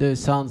like the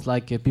sounds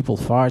like people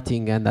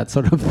farting and that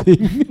sort of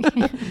thing.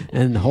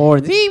 And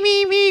horns.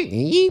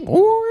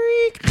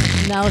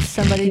 Now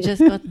somebody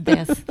just got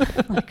death.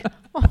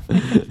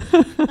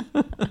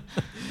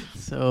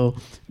 So,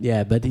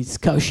 but it's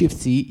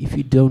Kaushiftsy. If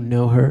you don't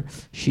know her,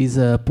 she's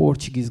a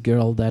Portuguese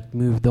girl that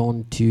moved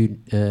on to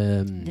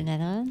the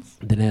Netherlands.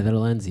 The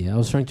Netherlands, yeah. I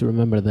was trying to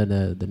remember the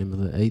name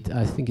of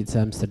I think it's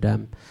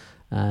Amsterdam,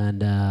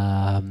 and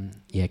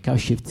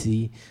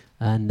Kaushiftsy,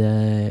 and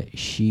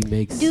she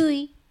makes.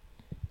 Doei.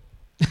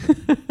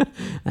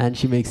 And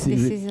she makes.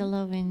 This is a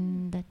love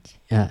in Dutch.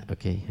 Yeah.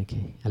 Okay.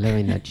 A love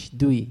in Dutch.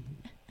 Doei.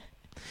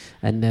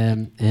 And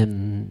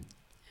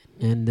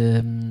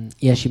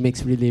she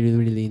makes really, really,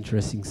 really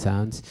interesting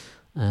sounds.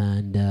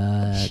 and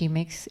She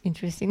makes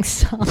interesting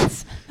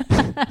sounds.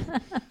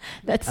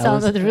 That I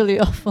sounded was- really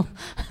awful.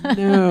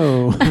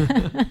 no.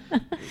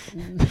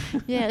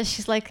 Yeah,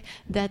 she's like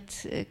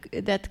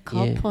that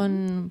cop Yeah.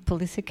 on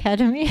Police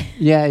Academy.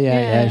 Yeah.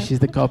 Yeah. She's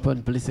the cop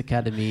on Police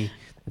Academy.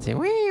 And say,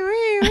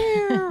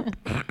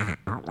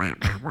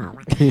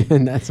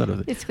 and that sort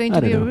of. It's going I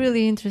to be don't a know.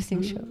 really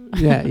interesting show.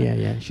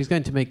 Yeah. She's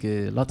going to make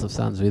lots of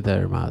sounds with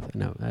her mouth.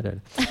 No, I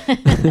don't.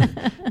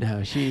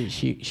 No,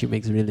 she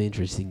makes really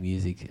interesting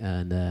music,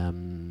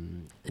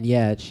 and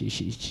yeah,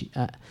 she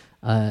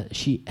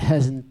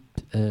hasn't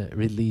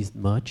released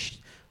much.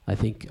 I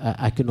think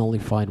I can only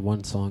find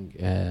one song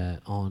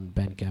on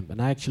Bandcamp,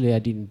 and I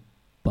didn't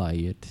buy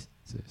it.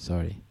 So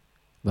sorry.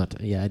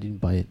 But yeah, I didn't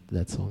buy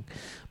that song.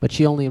 But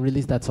she only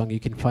released that song. You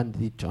can find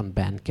it on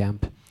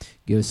Bandcamp.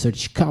 Go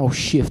search Cow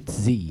Shift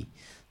Z.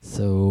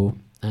 So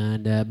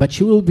but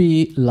she will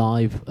be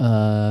live.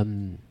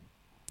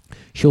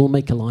 She will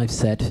make a live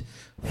set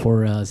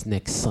for us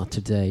next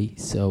Saturday.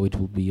 So it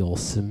will be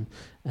awesome.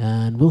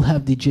 And we'll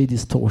have DJ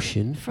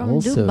Distortion From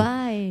also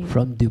Dubai.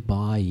 from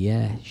Dubai.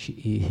 Yeah,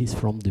 he's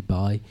from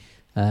Dubai.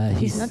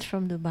 He's not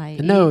from Dubai.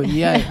 No,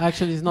 yeah,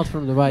 actually, he's not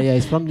from Dubai. Yeah,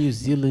 he's from New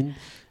Zealand.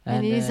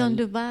 And he's on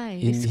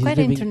Dubai. It's he's quite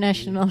an living-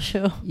 international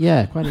show.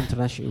 Yeah, quite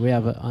international. We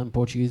have I'm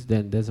Portuguese.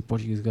 Then there's a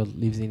Portuguese girl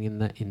lives in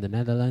the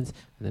Netherlands,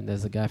 and then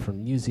there's a guy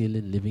from New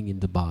Zealand living in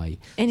Dubai.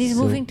 And he's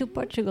So- moving to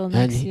Portugal And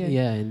next year.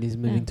 yeah, and he's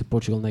moving Yeah. to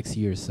Portugal next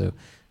year. So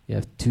you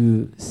have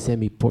 2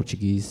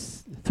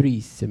 semi-Portuguese,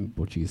 3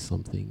 semi-Portuguese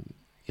something.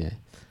 Yeah,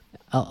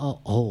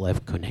 I'll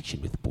have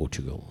connection with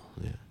Portugal.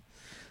 Yeah.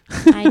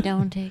 I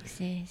don't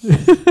exist.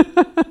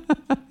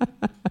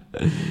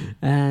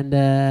 And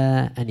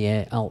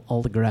yeah,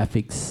 all the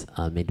graphics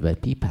are made by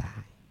Pipa.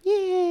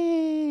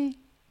 Yay!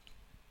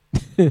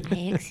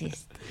 I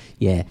exist.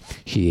 Yeah,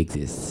 she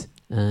exists.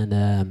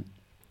 And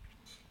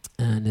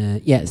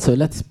yeah, so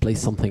let's play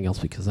something else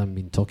because I've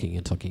been talking.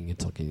 And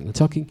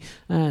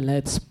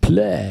let's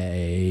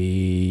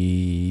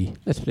play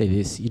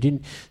this. You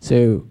didn't.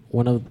 So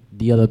one of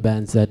the other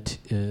bands that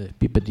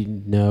people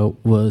didn't know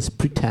was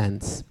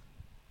Pretense.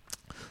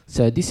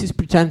 So this is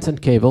Pretense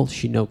and Cable.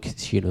 She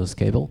knows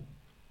Cable.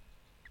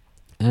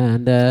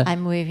 And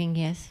I'm waving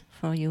yes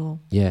for you.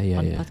 yeah,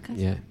 on yeah, podcast?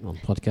 yeah. On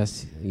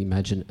podcast,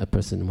 imagine a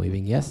person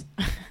waving yes.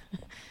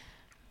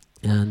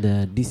 And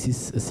this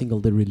is a single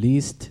they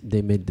released.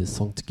 They made the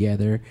song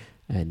together,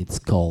 and it's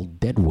called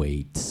Dead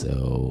Weight.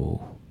 So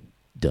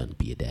don't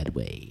be a dead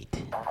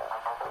weight.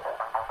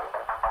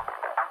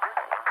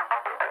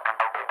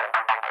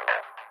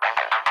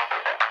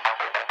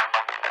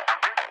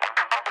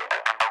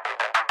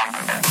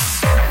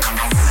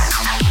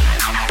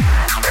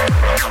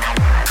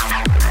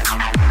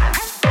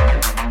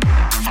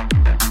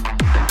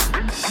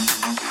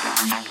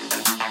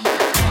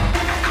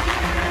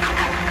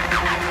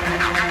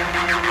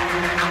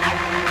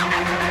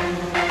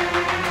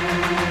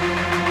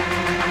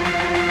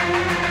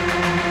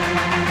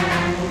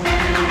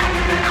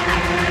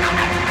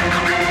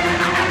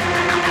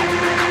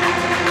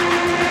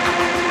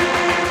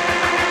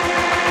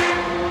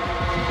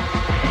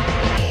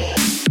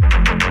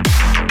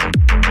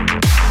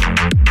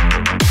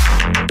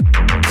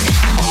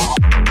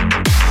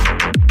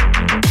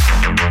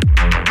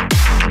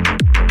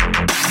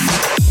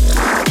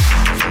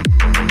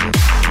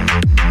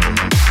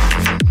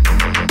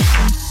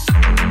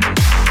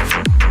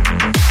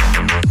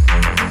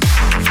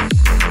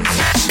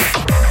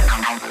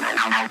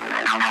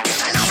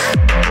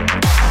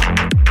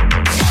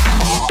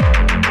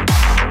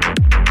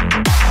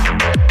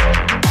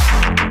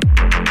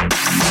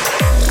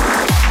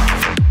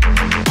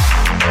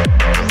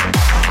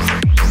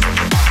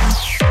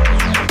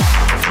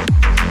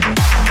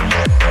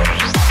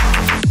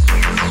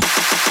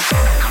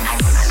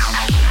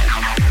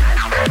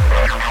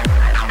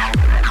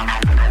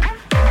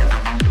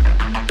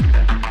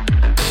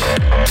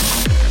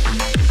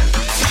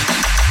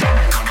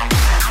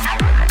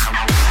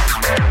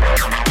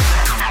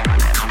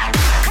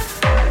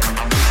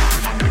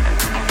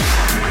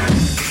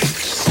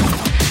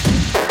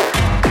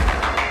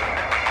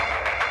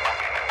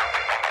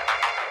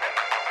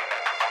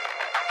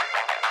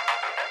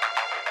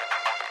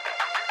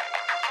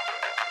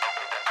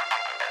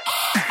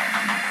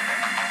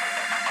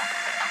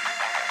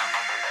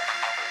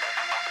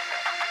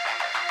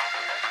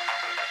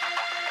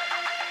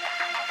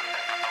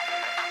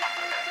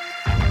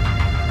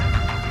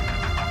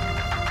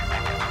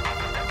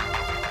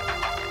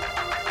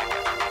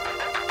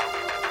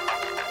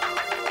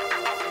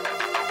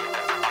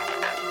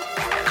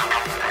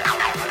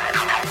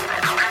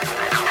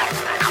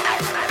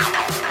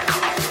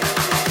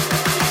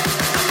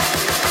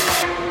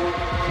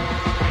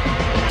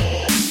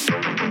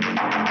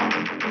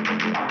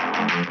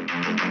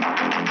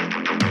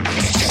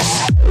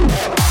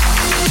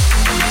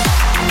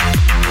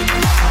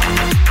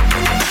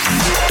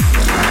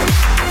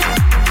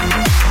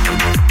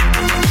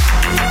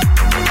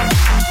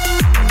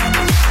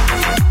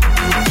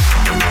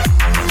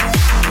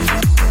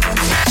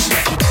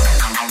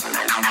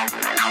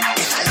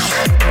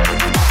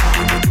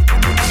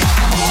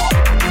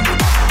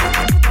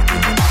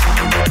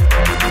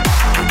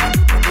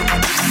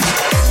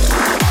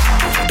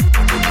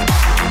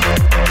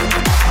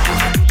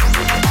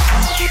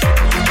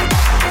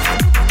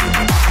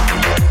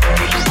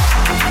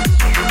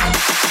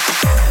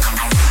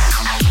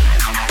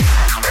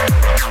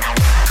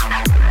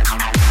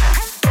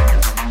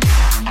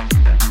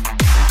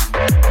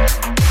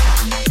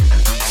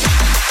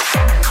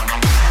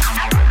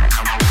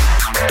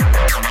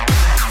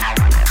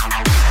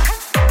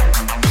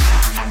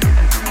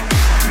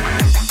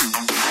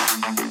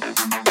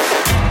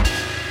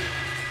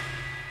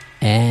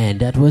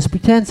 that was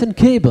Pretense and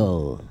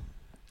Cable.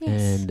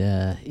 Yes. And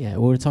yeah,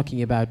 we were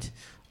talking about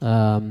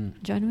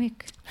John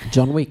Wick.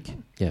 John Wick.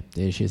 Yeah,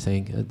 there she's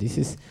saying this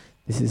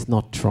is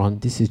not Tron.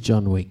 This is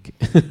John Wick.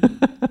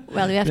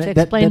 Well, you have to That-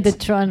 explain the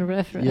that's- Tron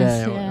reference.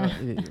 Yeah,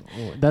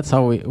 that's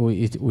how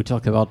we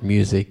talk about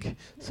music.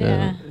 So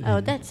Yeah. Oh,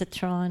 that's a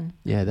Tron.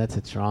 yeah, that's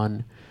a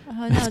Tron.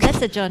 Oh no,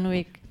 that's a John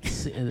Wick.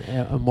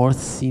 A more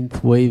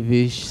synth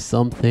wave-ish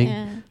something,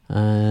 Yeah.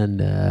 and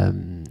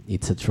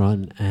it's a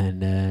Tron.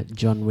 And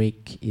John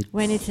Wick.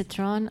 When it's a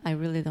Tron, I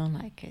really don't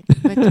like it.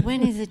 But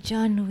when it's a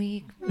John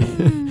Wick,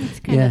 it's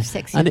kind of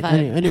sexy and,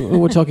 vibe. and we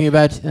were talking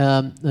about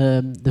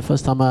the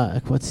first time.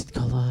 What's it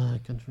called? I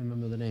can't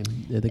remember the name.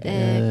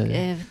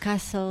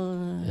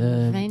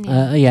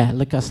 Castlevania. Yeah,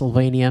 the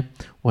Castlevania.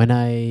 When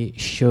I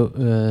showed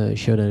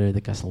her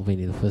the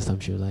Castlevania the first time,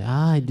 she was like,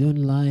 "I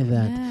don't like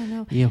that."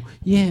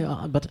 Yeah,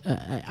 no. But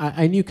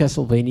I knew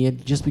Castlevania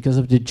just because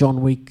of the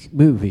John Wick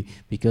movie.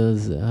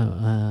 Because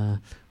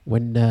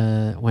when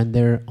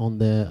they're on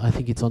the, I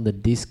think it's on the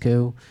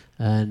disco,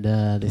 and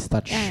they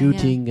start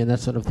shooting and that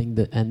sort of thing,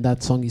 and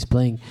that song is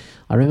playing.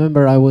 I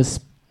remember I was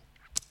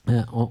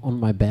on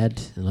my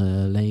bed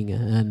laying,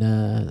 and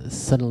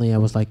suddenly I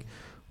was like,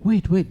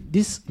 wait,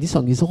 this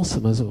song is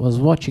awesome. I was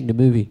watching the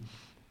movie,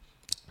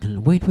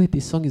 and wait,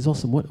 this song is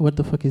awesome. What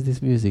the fuck is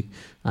this music?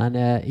 And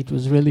it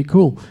was really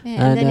cool.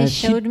 Yeah, and then he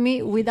showed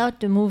me without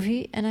the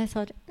movie, and I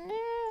thought,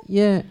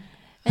 yeah.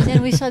 And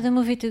then we saw the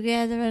movie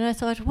together, and I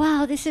thought,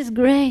 wow, this is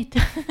great.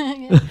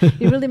 Yeah,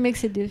 it really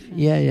makes a difference.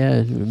 Yeah,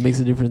 it makes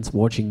a difference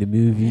watching the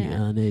movie,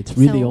 and it's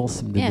really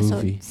awesome, the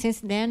movie. So since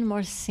then,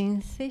 more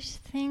synthish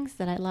things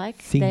that I like.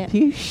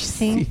 Synthish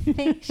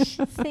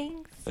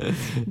things.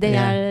 They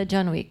are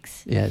John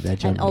Wicks. Yeah, they're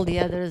John And all Wick. the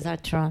others are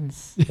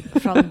Trons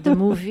from the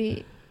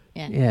movie.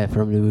 Yeah,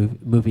 from the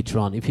movie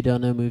Tron. If you don't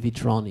know movie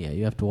Tron,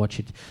 you have to watch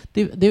it.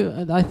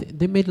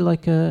 They made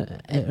like a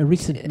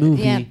recent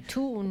movie. Yeah,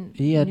 two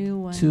new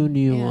ones. Two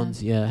new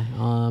ones. Yeah.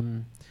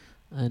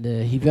 And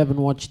if you haven't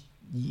watched,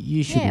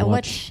 you should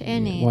watch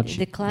any. Watch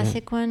the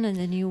classic one and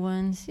the new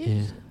ones.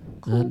 Yeah.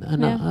 Cool.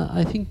 And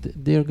I think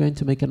they're going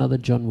to make another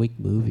John Wick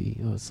movie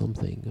or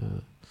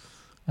something.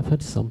 I've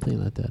heard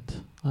something like that.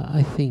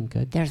 I think.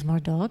 There's more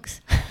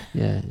dogs.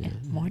 Yeah.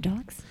 More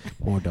dogs.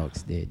 More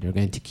dogs. They're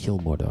going to kill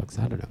more dogs.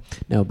 I don't know.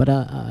 No, but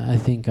I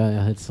think I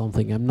heard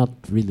something. I'm not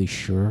really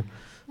sure.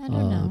 I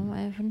don't know.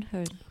 I haven't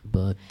heard.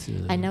 But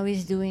I know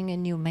he's doing a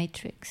new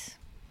Matrix.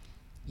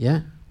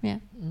 Yeah. Yeah.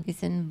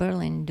 He's in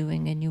Berlin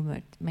doing a new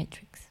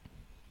Matrix.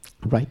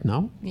 Right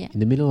now. Yeah. In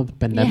the middle of the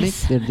pandemic,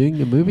 Yes. they're doing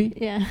the movie.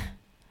 Yeah.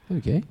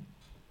 Okay.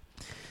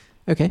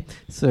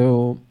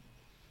 So.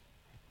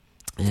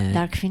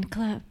 Dark Fin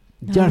Club.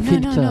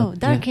 No.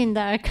 Dark in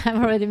Dark.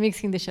 I'm already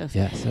mixing the shows.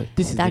 Yeah, so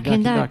this is Dark the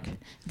in Dark.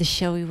 the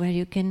show where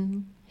you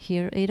can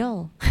hear it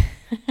all.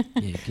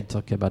 Yeah, you can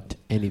talk about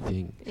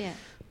anything. Yeah.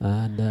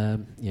 And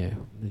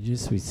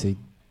we say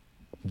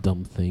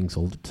dumb things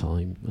all the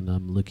time, and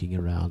I'm looking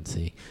around,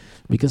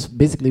 because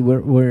basically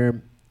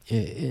we're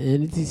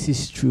and this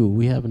is true.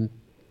 We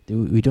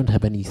don't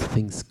have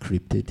anything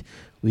scripted.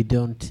 We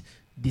don't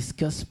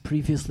discuss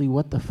previously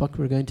what the fuck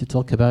we're going to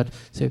talk about.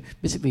 So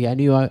basically, I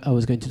knew I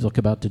was going to talk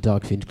about the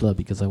Dark Fiend Club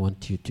because I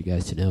want you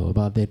guys to know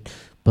about it.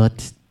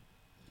 But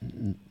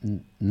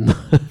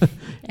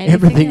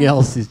everything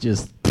else is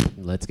just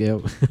let's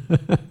go,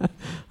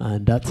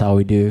 and that's how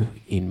we do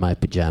in my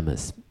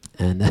pajamas.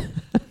 And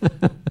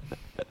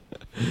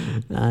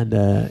and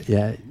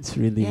it's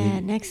really. Yeah,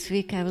 next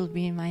week I will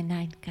be in my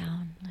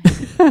nightgown.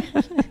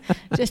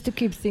 Just to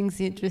keep things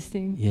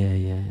interesting.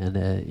 Yeah, and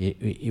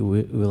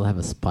we'll have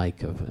a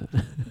spike of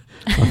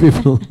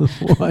people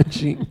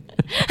watching.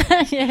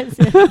 Yes.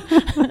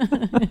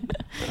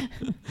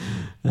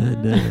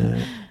 And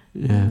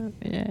yeah.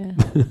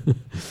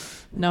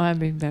 Now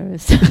I'm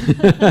embarrassed.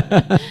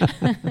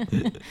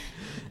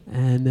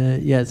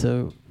 And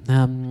so.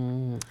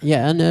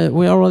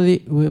 We already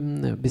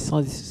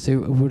besides, so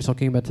we're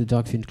talking about the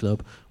Dark Fiend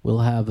Club. We'll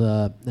have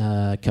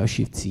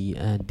Kaushifty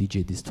and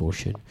DJ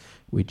Distortion,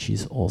 which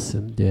is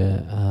awesome. They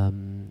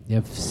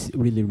have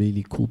really,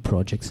 really cool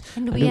projects.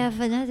 And we have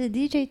another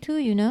DJ too,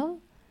 you know?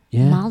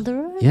 Yeah.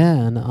 Mulder.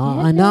 Yeah, and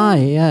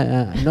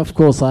of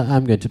course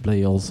I'm going to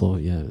play also.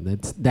 Yeah,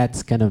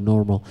 that's kind of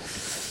normal.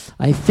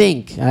 I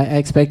think I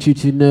expect you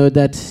to know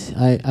that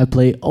I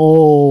play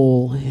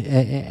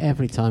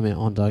every time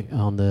on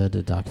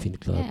the Dark Fiend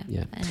Club.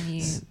 Yeah. And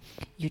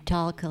you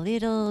talk a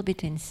little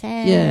between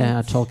sets. Yeah,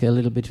 I talk a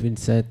little between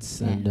sets,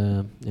 and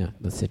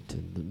that's it.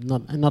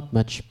 Not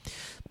much,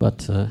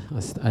 but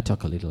I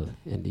talk a little.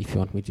 And if you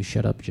want me to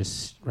shut up,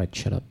 just write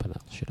 "shut up" and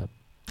I'll shut up.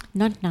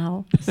 Not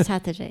now,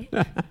 Saturday.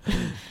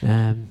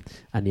 And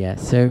we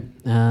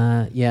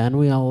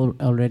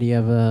already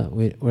have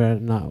we're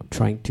now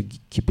trying to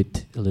keep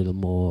it a little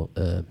more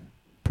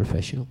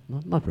professional,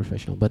 not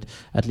professional, but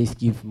at least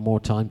give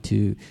more time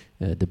to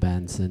the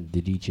bands and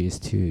the DJs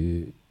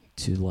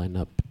to line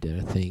up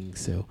their things.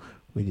 So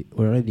we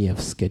already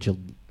have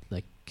scheduled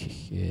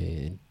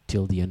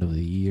till the end of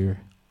the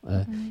year.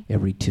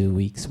 Every 2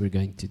 weeks we're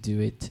going to do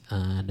it,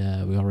 and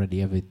we already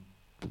have it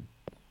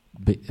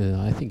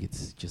I think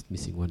it's just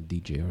missing one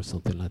DJ or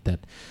something like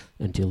that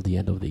until the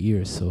end of the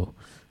year. So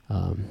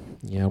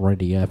yeah,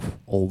 already have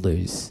all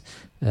those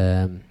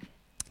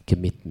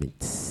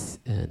commitments,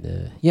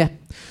 and yeah.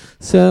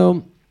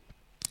 So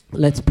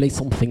let's play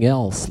something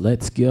else.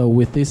 Let's go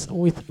with this,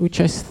 with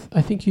which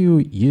I think you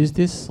used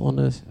this on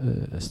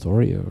a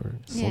story or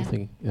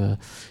something.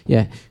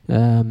 Yeah.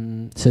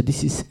 So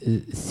this is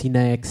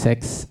Sina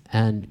XX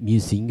and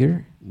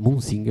Moonsinger.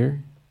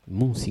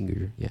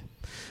 Yeah,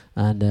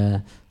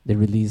 and they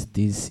released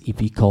this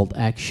EP called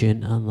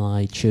Action, and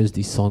I chose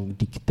this song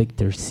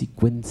Dictator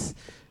Sequence,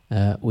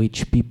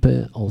 which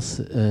people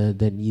also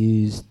then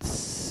used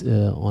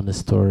on a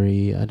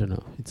story. I don't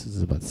know.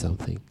 It's about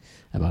something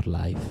about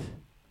life.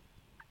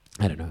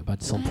 I don't know,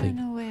 about something. I don't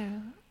know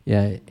where.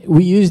 Yeah,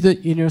 we used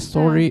it in your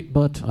story,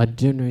 but I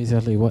don't know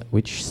exactly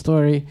which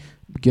story.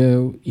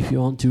 If you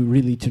want to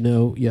really to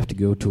know, you have to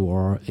go to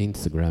our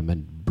Instagram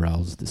and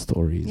browse the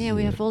stories. Yeah,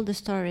 we have all the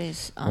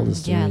stories on all the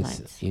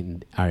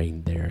stories are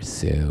in there.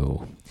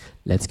 So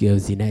let's go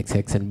Sina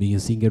XX and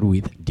Moonsinger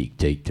with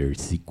Dictator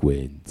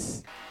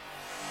Sequence.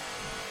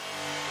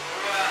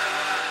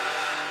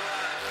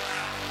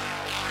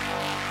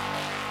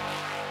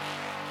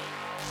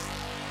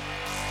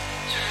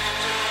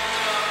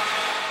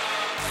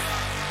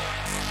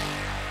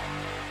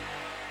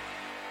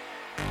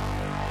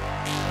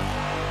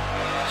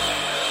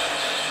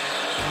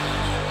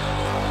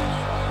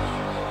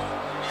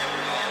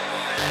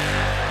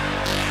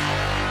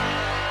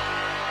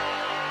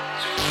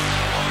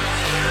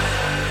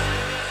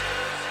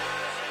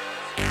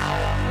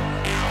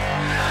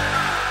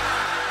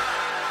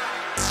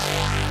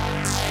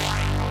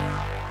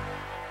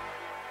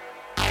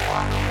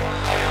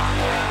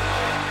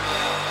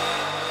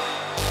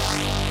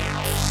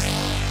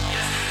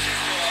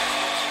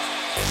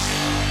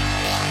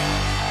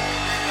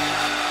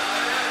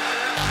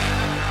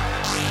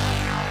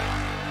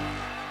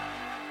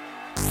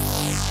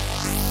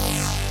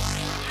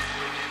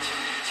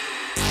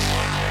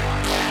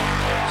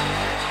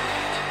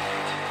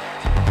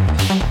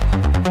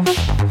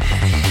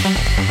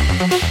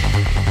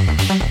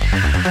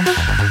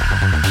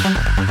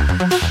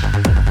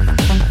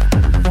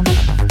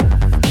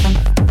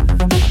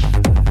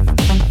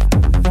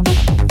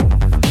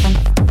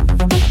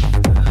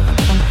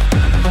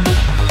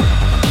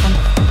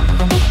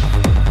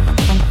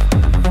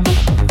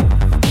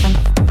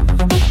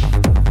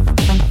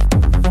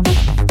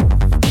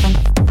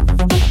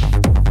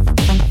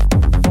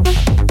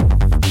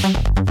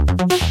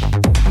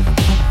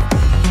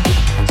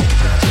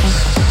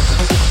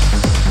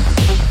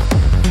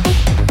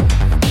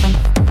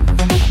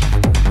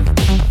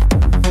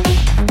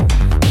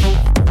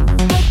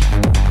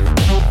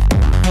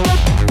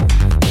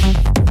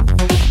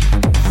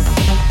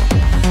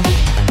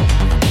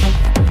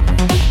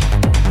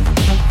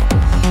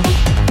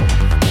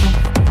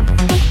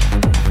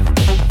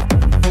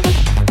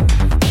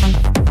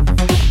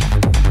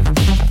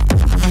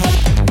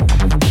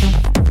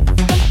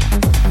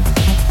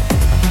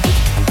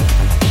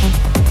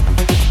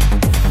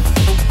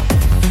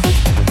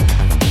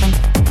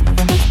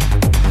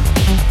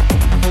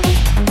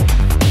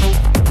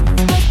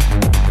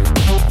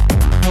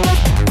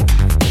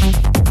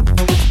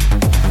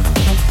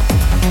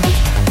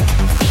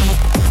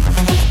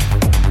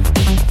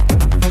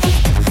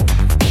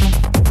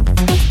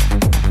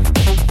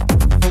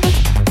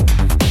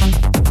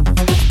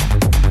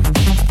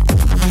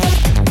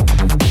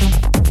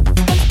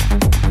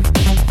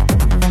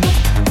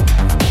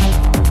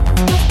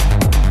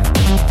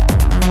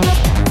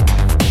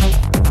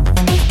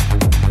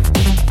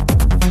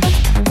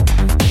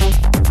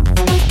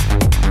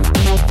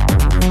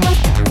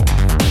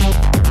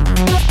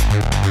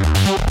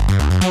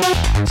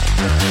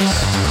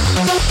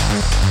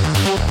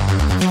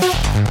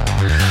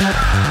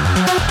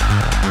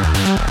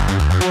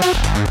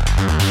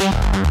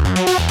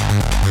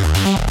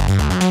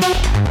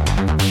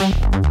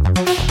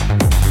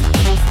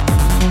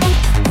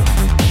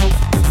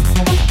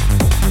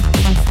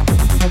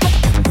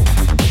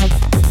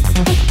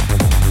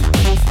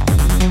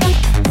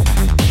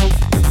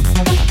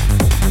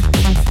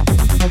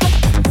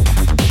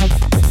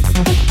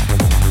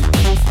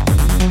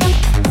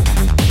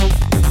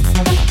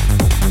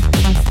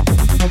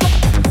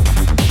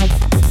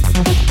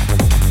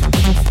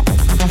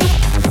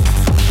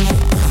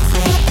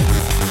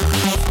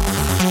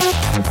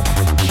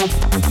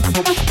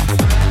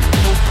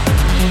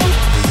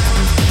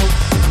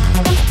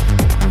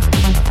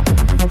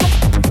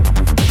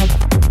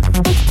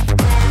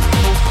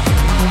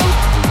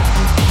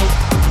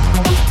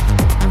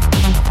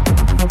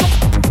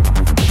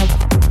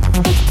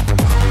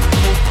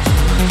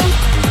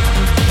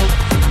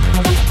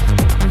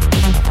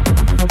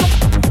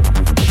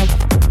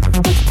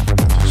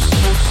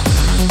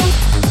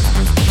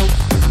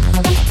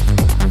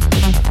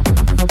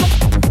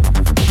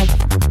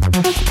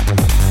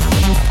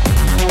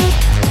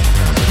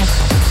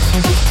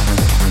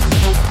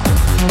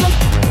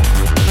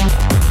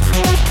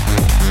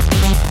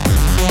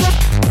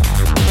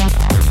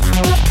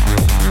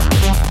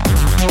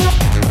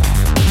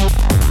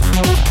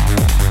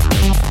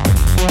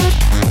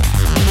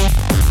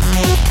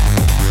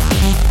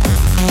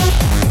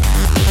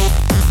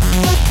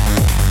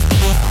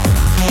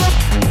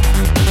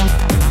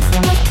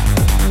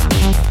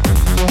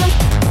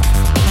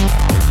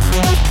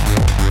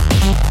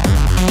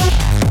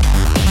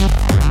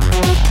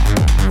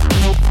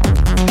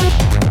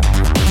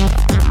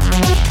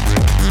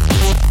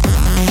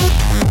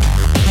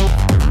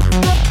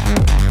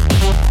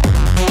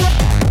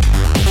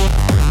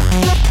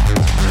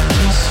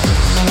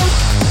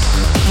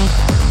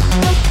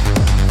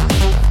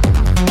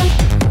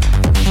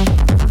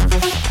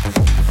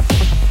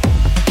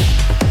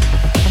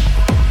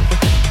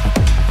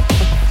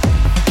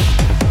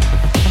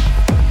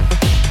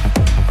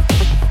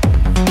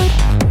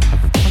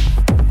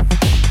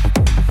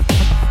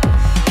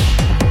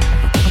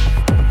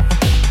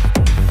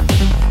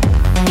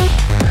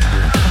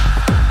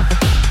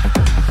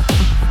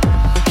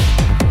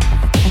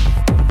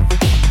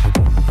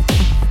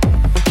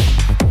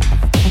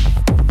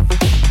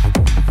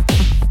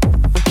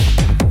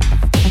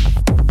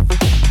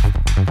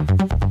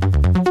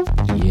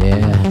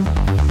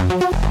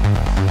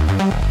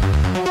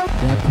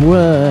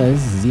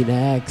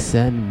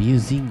 Sam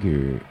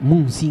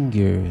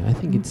Moonsinger. I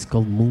think it's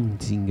called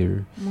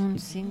Moonsinger.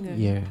 Moonsinger.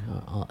 Yeah,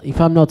 if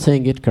I'm not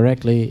saying it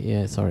correctly,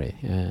 yeah, sorry.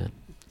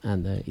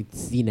 And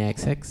it's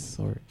ZNXX,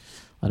 or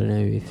I don't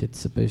know if it's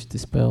supposed to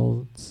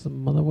spell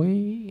some other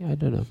way. I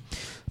don't know.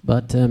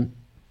 But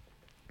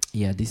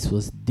yeah, this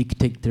was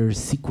Dictator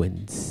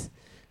Sequence.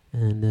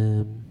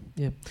 And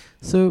yeah,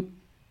 so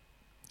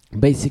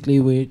basically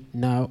we're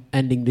now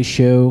ending the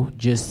show.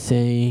 Just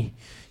say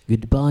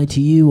goodbye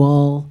to you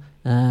all,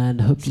 and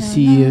hope to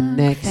see you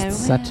next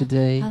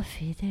Saturday.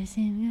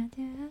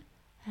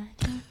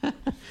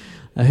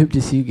 I hope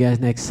to see you guys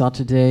next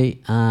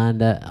Saturday.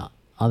 And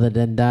other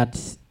than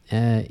that,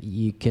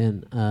 you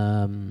can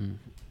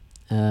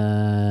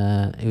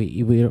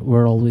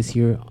we're always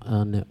here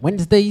on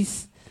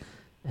Wednesdays,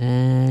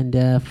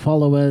 and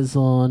follow us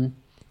on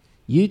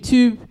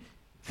YouTube,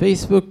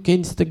 Facebook,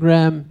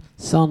 Instagram,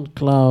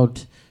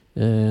 SoundCloud,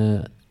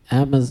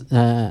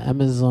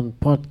 Amazon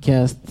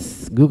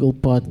Podcasts, Google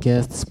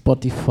Podcasts,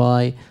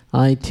 Spotify,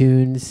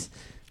 iTunes,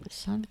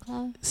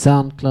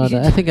 SoundCloud.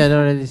 I think I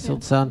already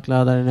said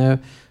SoundCloud. I don't know,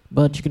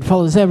 but you can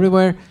follow us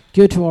everywhere.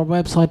 Go to our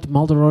website,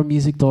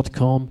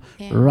 maldorormusic.com,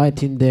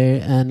 right in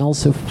there, and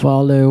also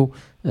follow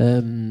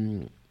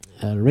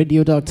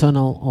Radio Dark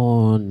Tunnel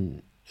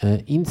on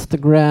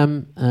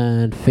Instagram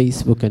and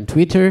Facebook and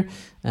Twitter,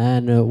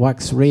 and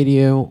Wax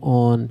Radio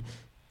on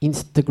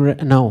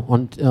Instagram. No,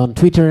 on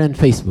Twitter and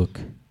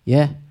Facebook.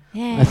 Yeah.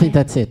 I think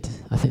that's it.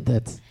 I think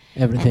that's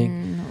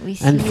everything.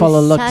 And follow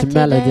Luck to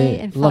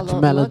Melody. Luck to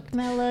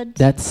Melody.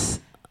 That's.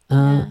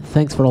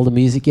 Thanks for all the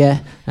music. Yeah,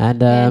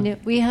 and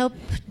we hope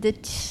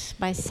that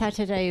by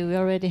Saturday we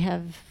already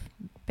have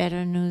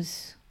better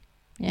news.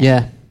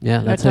 Yeah.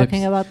 We're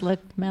talking about Luck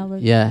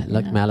Melody. Yeah,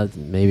 Luck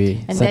Melody.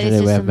 Maybe and Saturday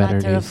we have better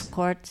news. And that is just a matter of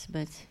courts,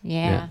 but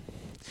yeah.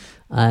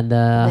 And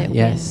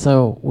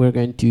so we're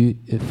going to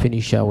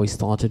finish how we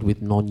started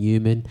with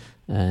Non-Human,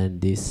 and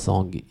this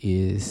song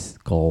is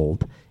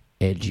called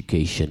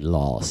Education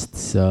Lost.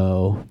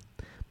 So,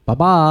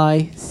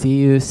 bye-bye. See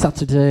you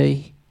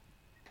Saturday.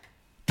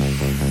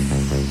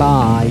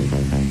 Bye.